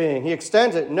human being, he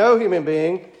extends it, no human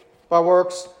being by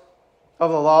works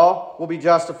of the law will be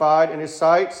justified in his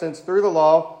sight, since through the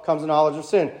law comes the knowledge of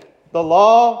sin. The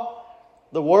law,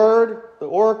 the word, the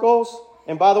oracles,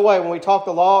 and by the way, when we talk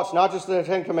the law, it's not just the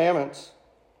Ten Commandments.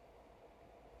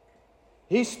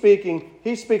 He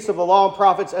speaks of the law and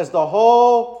prophets as the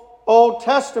whole Old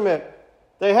Testament.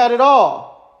 They had it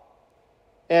all.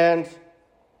 And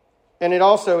it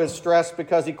also is stressed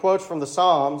because he quotes from the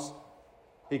Psalms,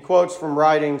 he quotes from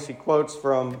writings, he quotes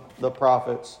from the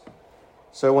prophets.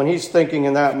 So when he's thinking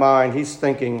in that mind, he's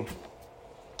thinking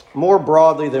more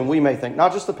broadly than we may think.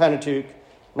 Not just the Pentateuch,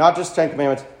 not just Ten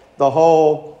Commandments, the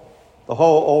whole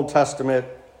Old Testament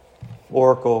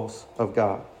oracles of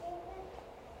God.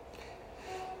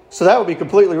 So that would be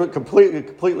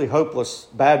completely hopeless,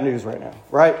 bad news right now,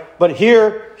 right? But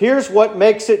here's what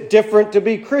makes it different to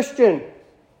be Christian.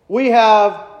 We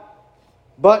have,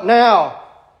 but now,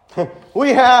 we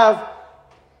have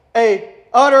a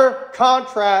utter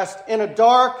contrast in a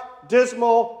dark,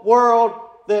 dismal world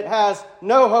that has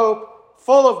no hope,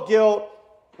 full of guilt,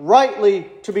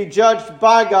 rightly to be judged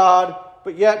by God,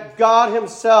 but yet God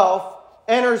himself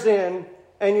enters in,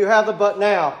 and you have the but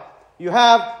now. You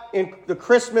have in the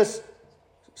Christmas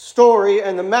story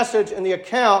and the message and the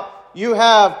account, you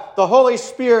have the Holy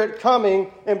Spirit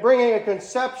coming and bringing a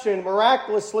conception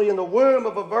miraculously in the womb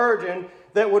of a virgin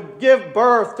that would give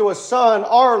birth to a son,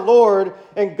 our Lord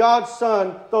and God's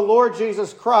Son, the Lord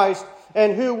Jesus Christ,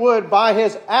 and who would, by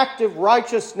his active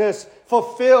righteousness,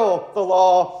 fulfill the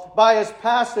law, by his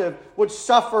passive, would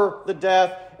suffer the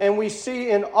death. And we see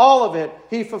in all of it,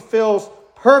 he fulfills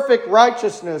perfect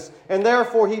righteousness, and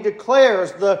therefore he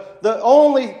declares the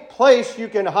only place you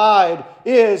can hide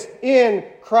is in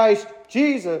Christ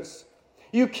Jesus.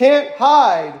 You can't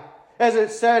hide, as it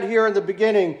said here in the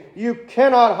beginning. You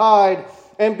cannot hide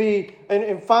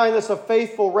and find this a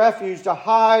faithful refuge to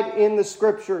hide in the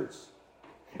Scriptures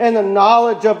and the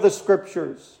knowledge of the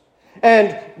Scriptures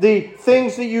and the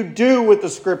things that you do with the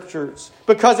Scriptures,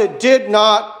 because it did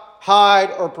not hide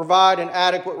or provide an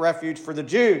adequate refuge for the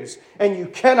Jews. And you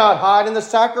cannot hide in the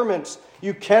sacraments.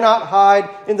 You cannot hide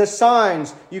in the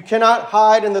signs. You cannot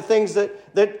hide in the things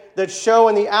that show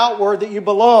in the outward that you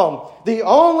belong. The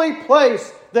only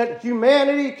place that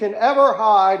humanity can ever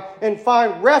hide and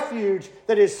find refuge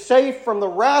that is safe from the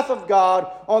wrath of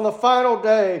God on the final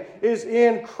day is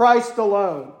in Christ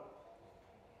alone.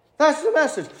 That's the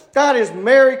message. That is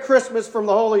Merry Christmas from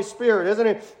the Holy Spirit, isn't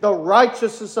it? The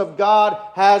righteousness of God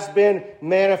has been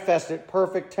manifested.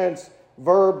 Perfect tense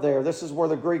verb there. This is where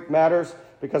the Greek matters,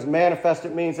 because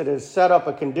manifested means it has set up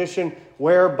a condition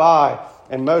whereby,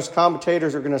 and most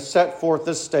commentators are going to set forth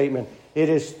this statement, it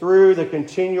is through the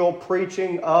continual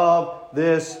preaching of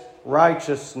this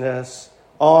righteousness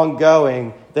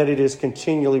ongoing that it is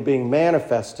continually being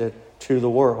manifested to the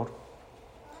world.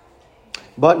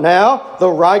 But now, the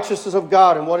righteousness of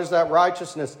God. And what is that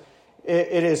righteousness?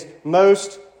 It is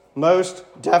most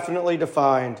definitely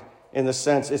defined in the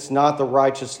sense it's not the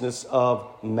righteousness of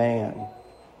man.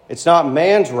 It's not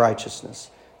man's righteousness.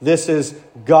 This is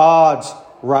God's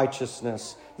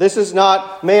righteousness. This is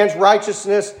not man's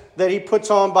righteousness that he puts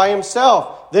on by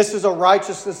himself. This is a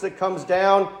righteousness that comes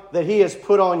down that he has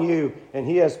put on you. And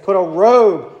he has put a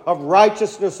robe of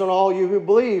righteousness on all you who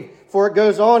believe. For it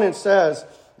goes on and says,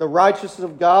 the righteousness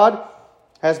of God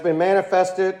has been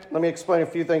manifested. Let me explain a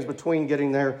few things between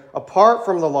getting there. Apart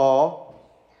from the law,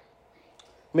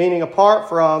 meaning apart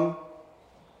from,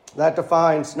 that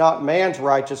defines not man's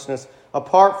righteousness,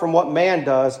 apart from what man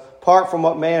does, apart from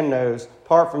what man knows,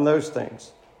 apart from those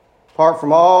things, apart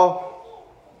from all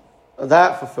of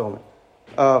that fulfillment.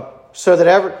 So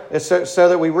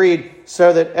that we read,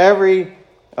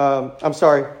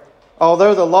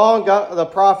 although the law and God, the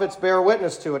prophets bear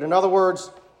witness to it. In other words,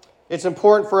 it's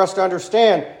important for us to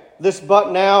understand this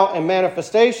but now and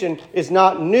manifestation is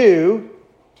not new.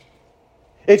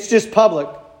 It's just public.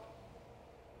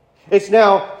 It's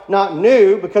now not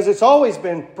new because it's always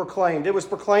been proclaimed. It was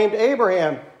proclaimed to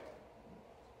Abraham.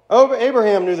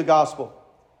 Abraham knew the gospel.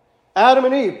 Adam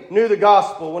and Eve knew the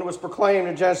gospel when it was proclaimed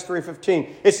in Genesis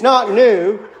 3:15. It's not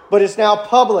new, but it's now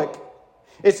public.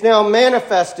 It's now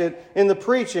manifested in the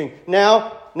preaching.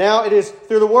 Now it is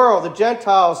through the world. The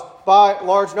Gentiles, by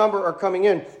large number, are coming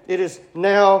in. It is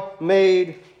now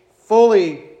made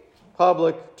fully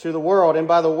public to the world. And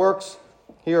by the works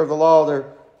here of the law,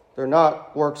 they're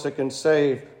not works that can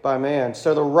save by man.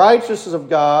 So the righteousness of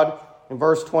God in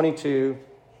verse 22,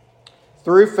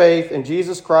 through faith in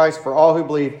Jesus Christ for all who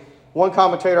believe. One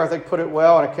commentator, I think, put it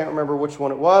well, and I can't remember which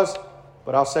one it was,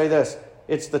 but I'll say this.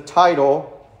 It's the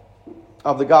title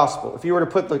of the gospel. If you were to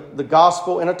put the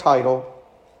gospel in a title,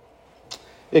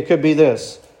 it could be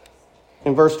this.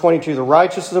 In verse 22, the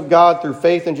righteousness of God through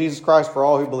faith in Jesus Christ for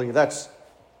all who believe. That's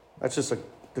just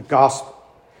the gospel.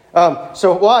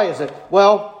 So why is it?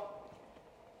 Well,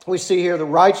 we see here the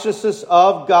righteousness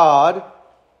of God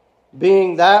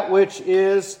being that which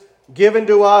is given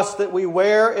to us that we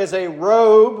wear as a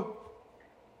robe,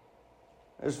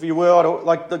 as if you will,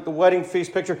 like the wedding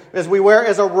feast picture, as we wear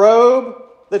as a robe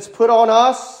that's put on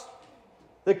us,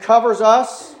 that covers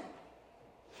us.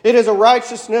 It is a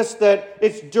righteousness that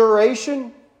its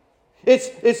duration,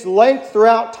 its length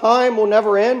throughout time will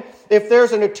never end. If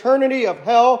there's an eternity of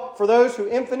hell for those who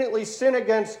infinitely sin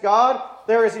against God,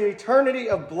 there is an eternity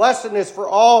of blessedness for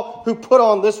all who put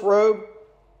on this robe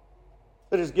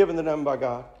that is given to them by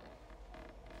God.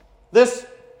 This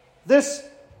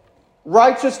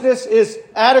righteousness is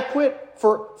adequate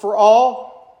for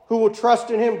all who will trust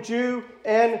in Him, Jew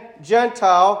and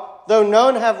Gentile. Though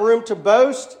none have room to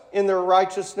boast in their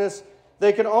righteousness,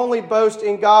 they can only boast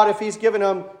in God if He's given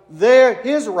them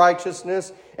His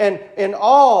righteousness. And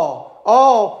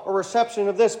all a reception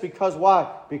of this. Because why?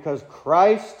 Because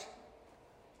Christ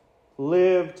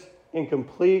lived in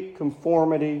complete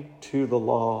conformity to the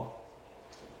law.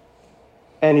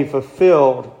 And He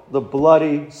fulfilled the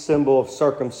bloody symbol of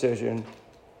circumcision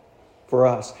for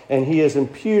us. And He has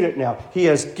imputed now. He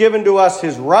has given to us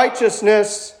His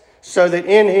righteousness so that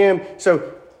in Him... So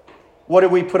what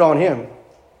did we put on Him?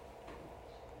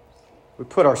 We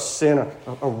put our sin,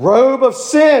 a robe of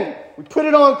sin. We put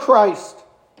it on Christ.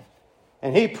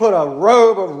 And He put a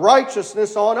robe of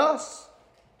righteousness on us.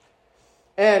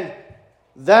 And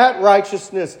that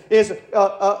righteousness is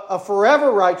a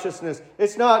forever righteousness.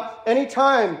 It's not any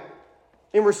time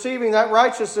in receiving that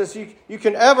righteousness you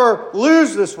can ever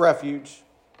lose this refuge.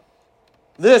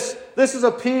 This is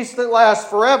a peace that lasts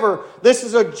forever. This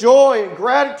is a joy and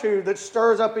gratitude that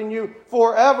stirs up in you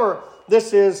forever.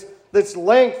 This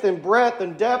length and breadth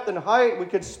and depth and height we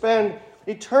could spend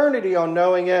eternity on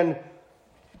knowing, and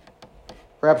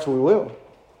perhaps we will.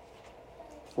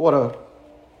 What a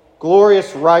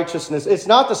glorious righteousness. It's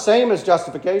not the same as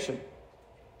justification.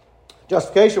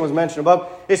 Justification was mentioned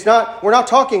above. We're not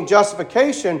talking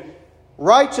justification.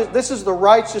 This is the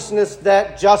righteousness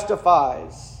that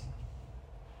justifies.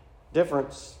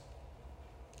 Difference.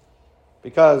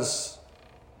 Because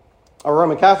our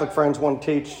Roman Catholic friends want to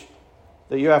teach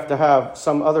that you have to have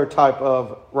some other type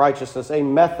of righteousness, a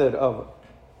method of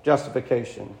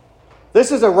justification.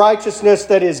 This is a righteousness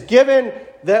that is given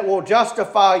that will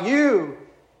justify you.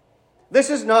 This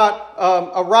is not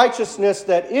a righteousness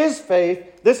that is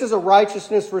faith. This is a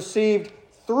righteousness received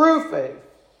through faith.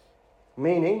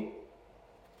 Meaning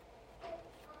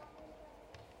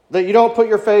that you don't put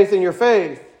your faith in your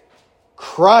faith.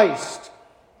 Christ.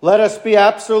 Let us be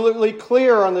absolutely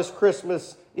clear on this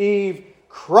Christmas Eve.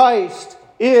 Christ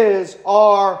is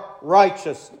our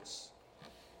righteousness.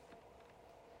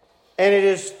 And it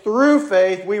is through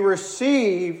faith we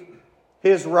receive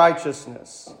His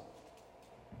righteousness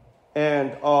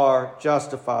and are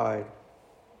justified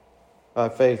by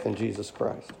faith in Jesus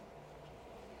Christ.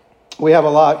 We have a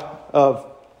lot of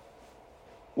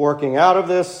working out of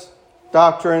this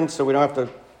doctrine, so we don't have to,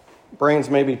 brains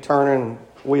maybe turning,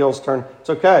 wheels turn. It's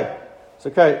okay. It's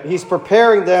okay. He's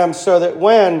preparing them so that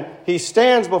when He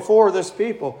stands before this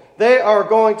people, they are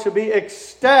going to be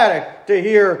ecstatic to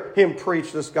hear Him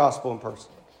preach this gospel in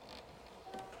person.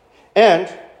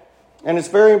 And it's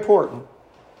very important,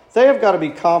 they have got to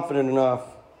be confident enough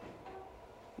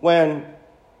when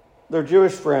their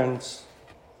Jewish friends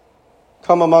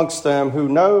come amongst them who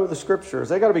know the Scriptures.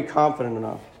 They've got to be confident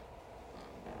enough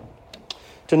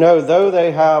to know, though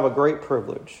they have a great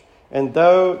privilege, and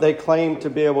though they claim to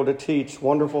be able to teach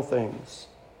wonderful things,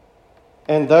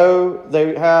 and though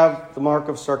they have the mark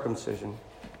of circumcision,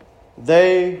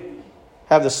 they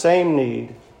have the same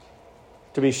need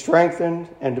to be strengthened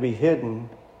and to be hidden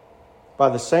by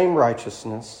the same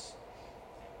righteousness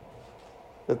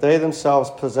that they themselves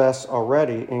possess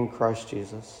already in Christ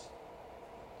Jesus.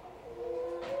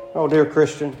 Oh, dear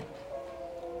Christian,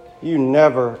 you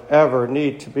never, ever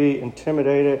need to be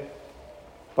intimidated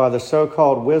by the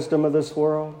so-called wisdom of this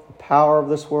world, the power of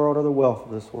this world, or the wealth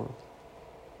of this world.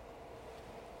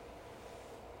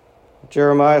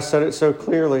 Jeremiah said it so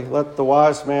clearly. Let the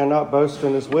wise man not boast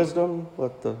in his wisdom.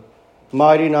 Let the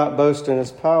mighty not boast in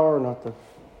his power. Not the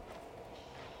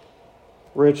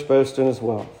rich boast in his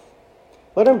wealth.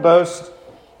 Let him boast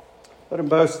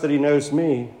that he knows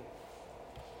me.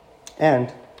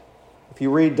 And if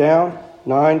you read down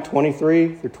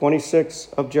 9:23 through 26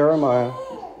 of Jeremiah,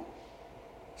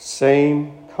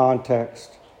 same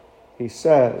context. He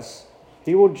says,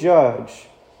 he will judge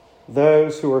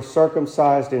those who are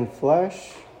circumcised in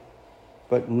flesh,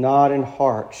 but not in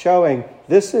heart, showing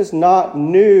this is not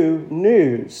new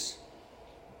news.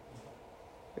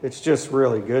 It's just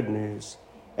really good news.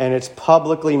 And it's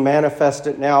publicly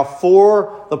manifested now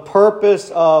for the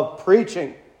purpose of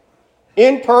preaching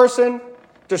in person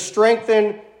to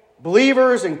strengthen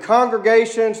believers and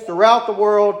congregations throughout the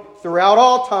world, throughout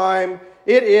all time.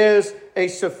 It is a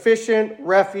sufficient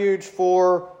refuge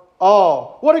for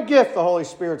all. What a gift the Holy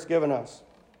Spirit's given us.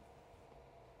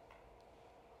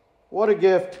 What a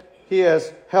gift He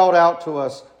has held out to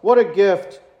us. What a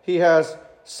gift He has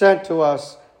sent to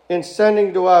us in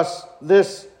sending to us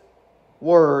this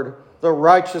word, the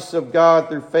righteousness of God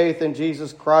through faith in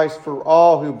Jesus Christ for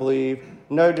all who believe,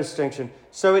 no distinction.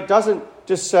 So it doesn't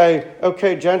just say,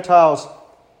 okay, Gentiles,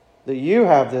 that you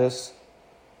have this,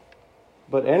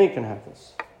 but any can have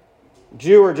this.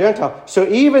 Jew or Gentile. So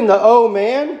even the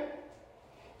man,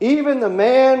 even the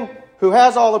man who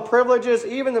has all the privileges,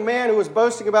 even the man who is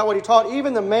boasting about what he taught,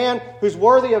 even the man who's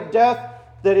worthy of death,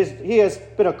 he has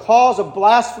been a cause of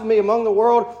blasphemy among the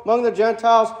world, among the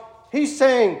Gentiles, he's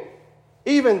saying,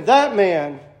 even that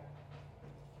man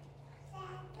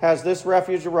has this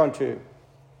refuge to run to.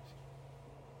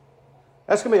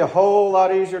 That's going to be a whole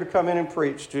lot easier to come in and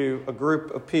preach to a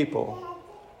group of people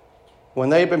when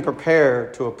they've been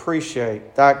prepared to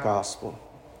appreciate that gospel.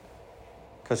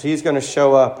 Because he's going to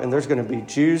show up and there's going to be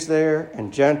Jews there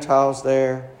and Gentiles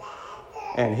there.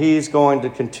 And he's going to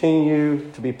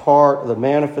continue to be part of the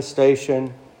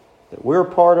manifestation that we're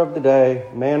part of today,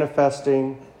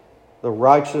 manifesting the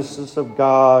righteousness of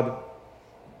God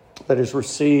that is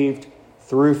received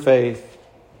through faith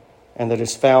and that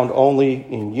is found only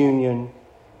in union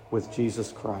with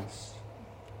Jesus Christ.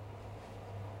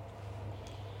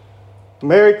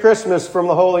 Merry Christmas from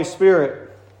the Holy Spirit.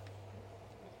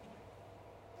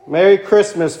 Merry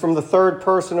Christmas from the third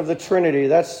person of the Trinity.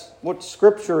 That's what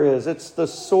Scripture is. It's the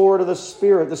sword of the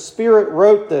Spirit. The Spirit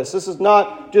wrote this. This is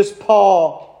not just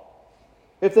Paul.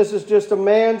 If this is just a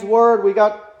man's word, we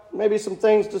got maybe some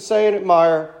things to say and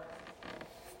admire.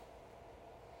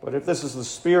 But if this is the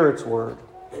Spirit's word,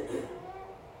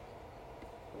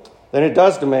 then it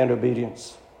does demand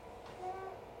obedience.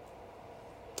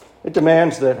 It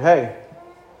demands that, hey,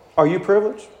 are you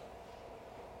privileged?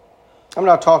 I'm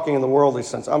not talking in the worldly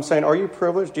sense. I'm saying, are you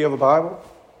privileged? Do you have a Bible?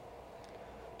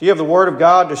 Do you have the Word of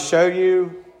God to show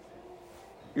you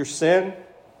your sin?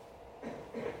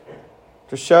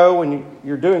 To show when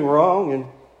you're doing wrong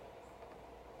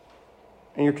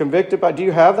and you're convicted by... Do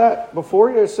you have that before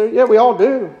you? So, yeah, we all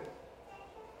do.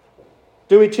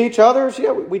 Do we teach others?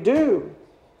 Yeah, we do.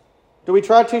 Do we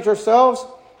try to teach ourselves?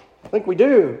 I think we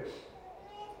do.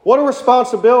 What a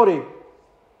responsibility.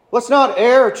 Let's not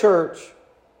err, church.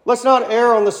 Let's not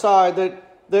err on the side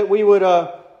that we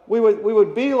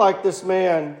would be like this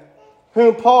man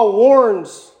whom Paul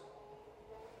warns,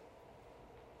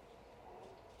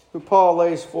 who Paul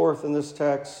lays forth in this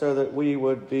text so that we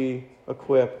would be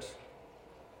equipped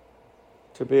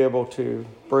to be able to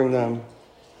bring them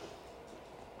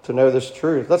to know this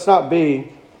truth. Let's not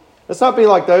be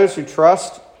like those who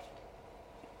trust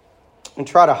and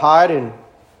try to hide in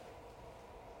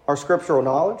our scriptural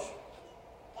knowledge.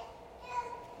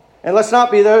 And let's not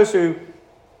be those who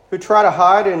try to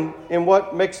hide in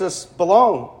what makes us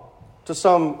belong to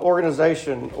some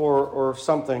organization or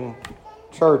something,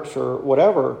 church or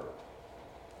whatever.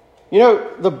 You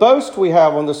know, the boast we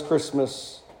have on this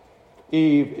Christmas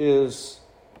Eve is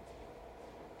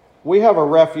we have a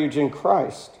refuge in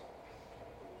Christ.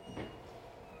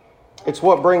 It's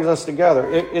what brings us together.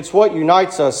 It's what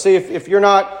unites us. See, if you're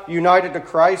not united to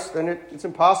Christ, then it's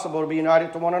impossible to be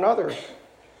united to one another.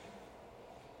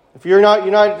 If you're not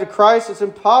united to Christ, it's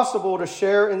impossible to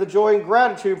share in the joy and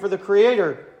gratitude for the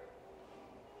Creator.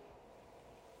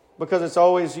 Because it's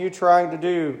always you trying to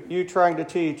do, you trying to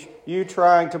teach, you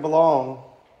trying to belong.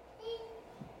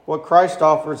 What Christ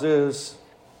offers is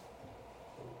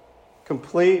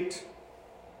complete,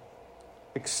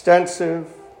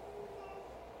 extensive,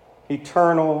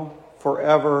 eternal,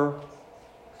 forever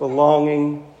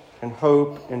belonging and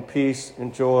hope and peace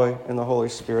and joy in the Holy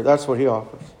Spirit. That's what He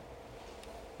offers.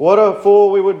 What a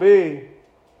fool we would be.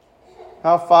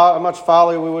 How much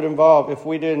folly we would involve if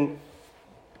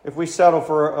we settle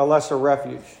for a lesser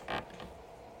refuge.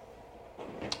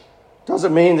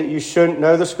 Doesn't mean that you shouldn't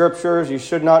know the Scriptures, you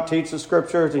should not teach the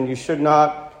Scriptures, and you should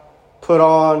not put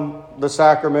on the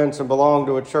sacraments and belong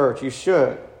to a church. You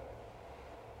should.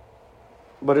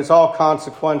 but it's all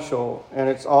consequential, and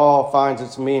it's all finds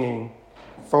its meaning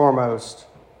foremost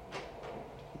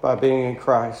by being in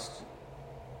Christ.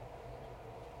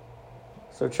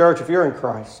 So, church, if you're in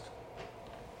Christ,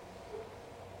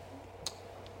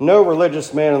 no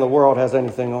religious man in the world has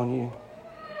anything on you.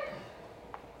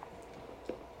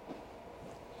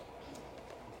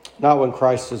 Not when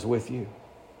Christ is with you.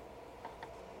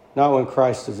 Not when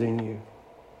Christ is in you.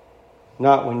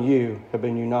 Not when you have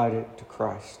been united to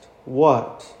Christ.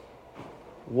 What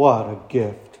a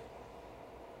gift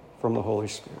from the Holy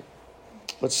Spirit.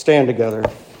 Let's stand together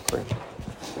and pray.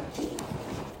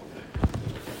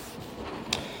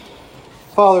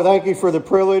 Father, thank you for the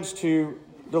privilege to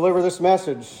deliver this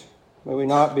message. May we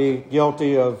not be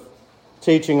guilty of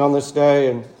teaching on this day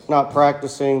and not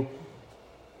practicing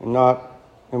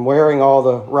and wearing all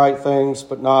the right things,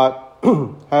 but not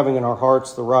having in our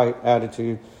hearts the right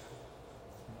attitude.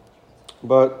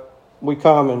 But we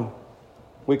come and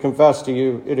we confess to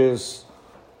you it's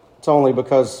only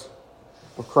because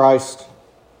of Christ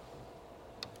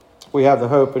we have the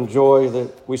hope and joy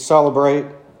that we celebrate.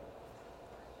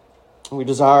 We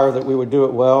desire that we would do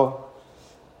it well.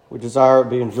 We desire it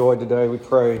be enjoyed today. We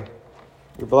pray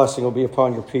your blessing will be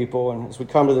upon your people. And as we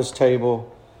come to this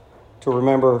table to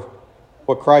remember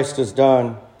what Christ has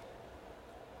done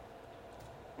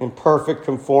in perfect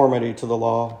conformity to the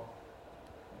law,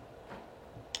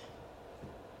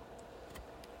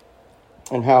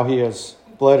 and how he has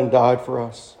bled and died for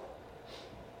us.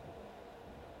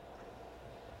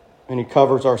 And he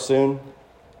covers our sin.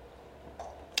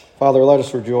 Father, let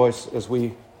us rejoice as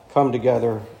we come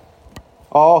together.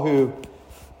 All who,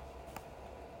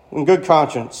 in good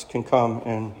conscience, can come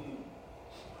and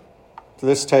to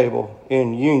this table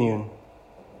in union,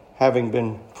 having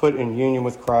been put in union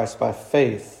with Christ by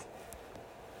faith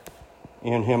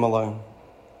in him alone.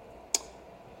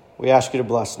 We ask you to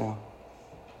bless now.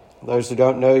 Those who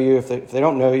don't know you, if they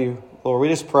don't know you, Lord, we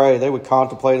just pray they would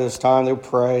contemplate this time, they would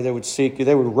pray, they would seek you,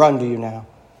 they would run to you now.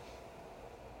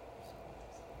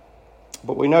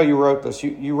 But we know you wrote this.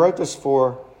 You wrote this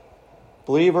for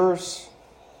believers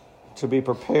to be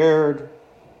prepared,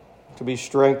 to be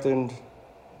strengthened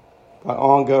by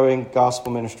ongoing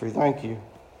gospel ministry. Thank you.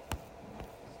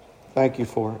 Thank you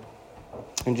for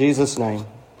it. In Jesus' name,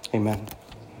 amen.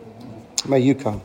 May you come.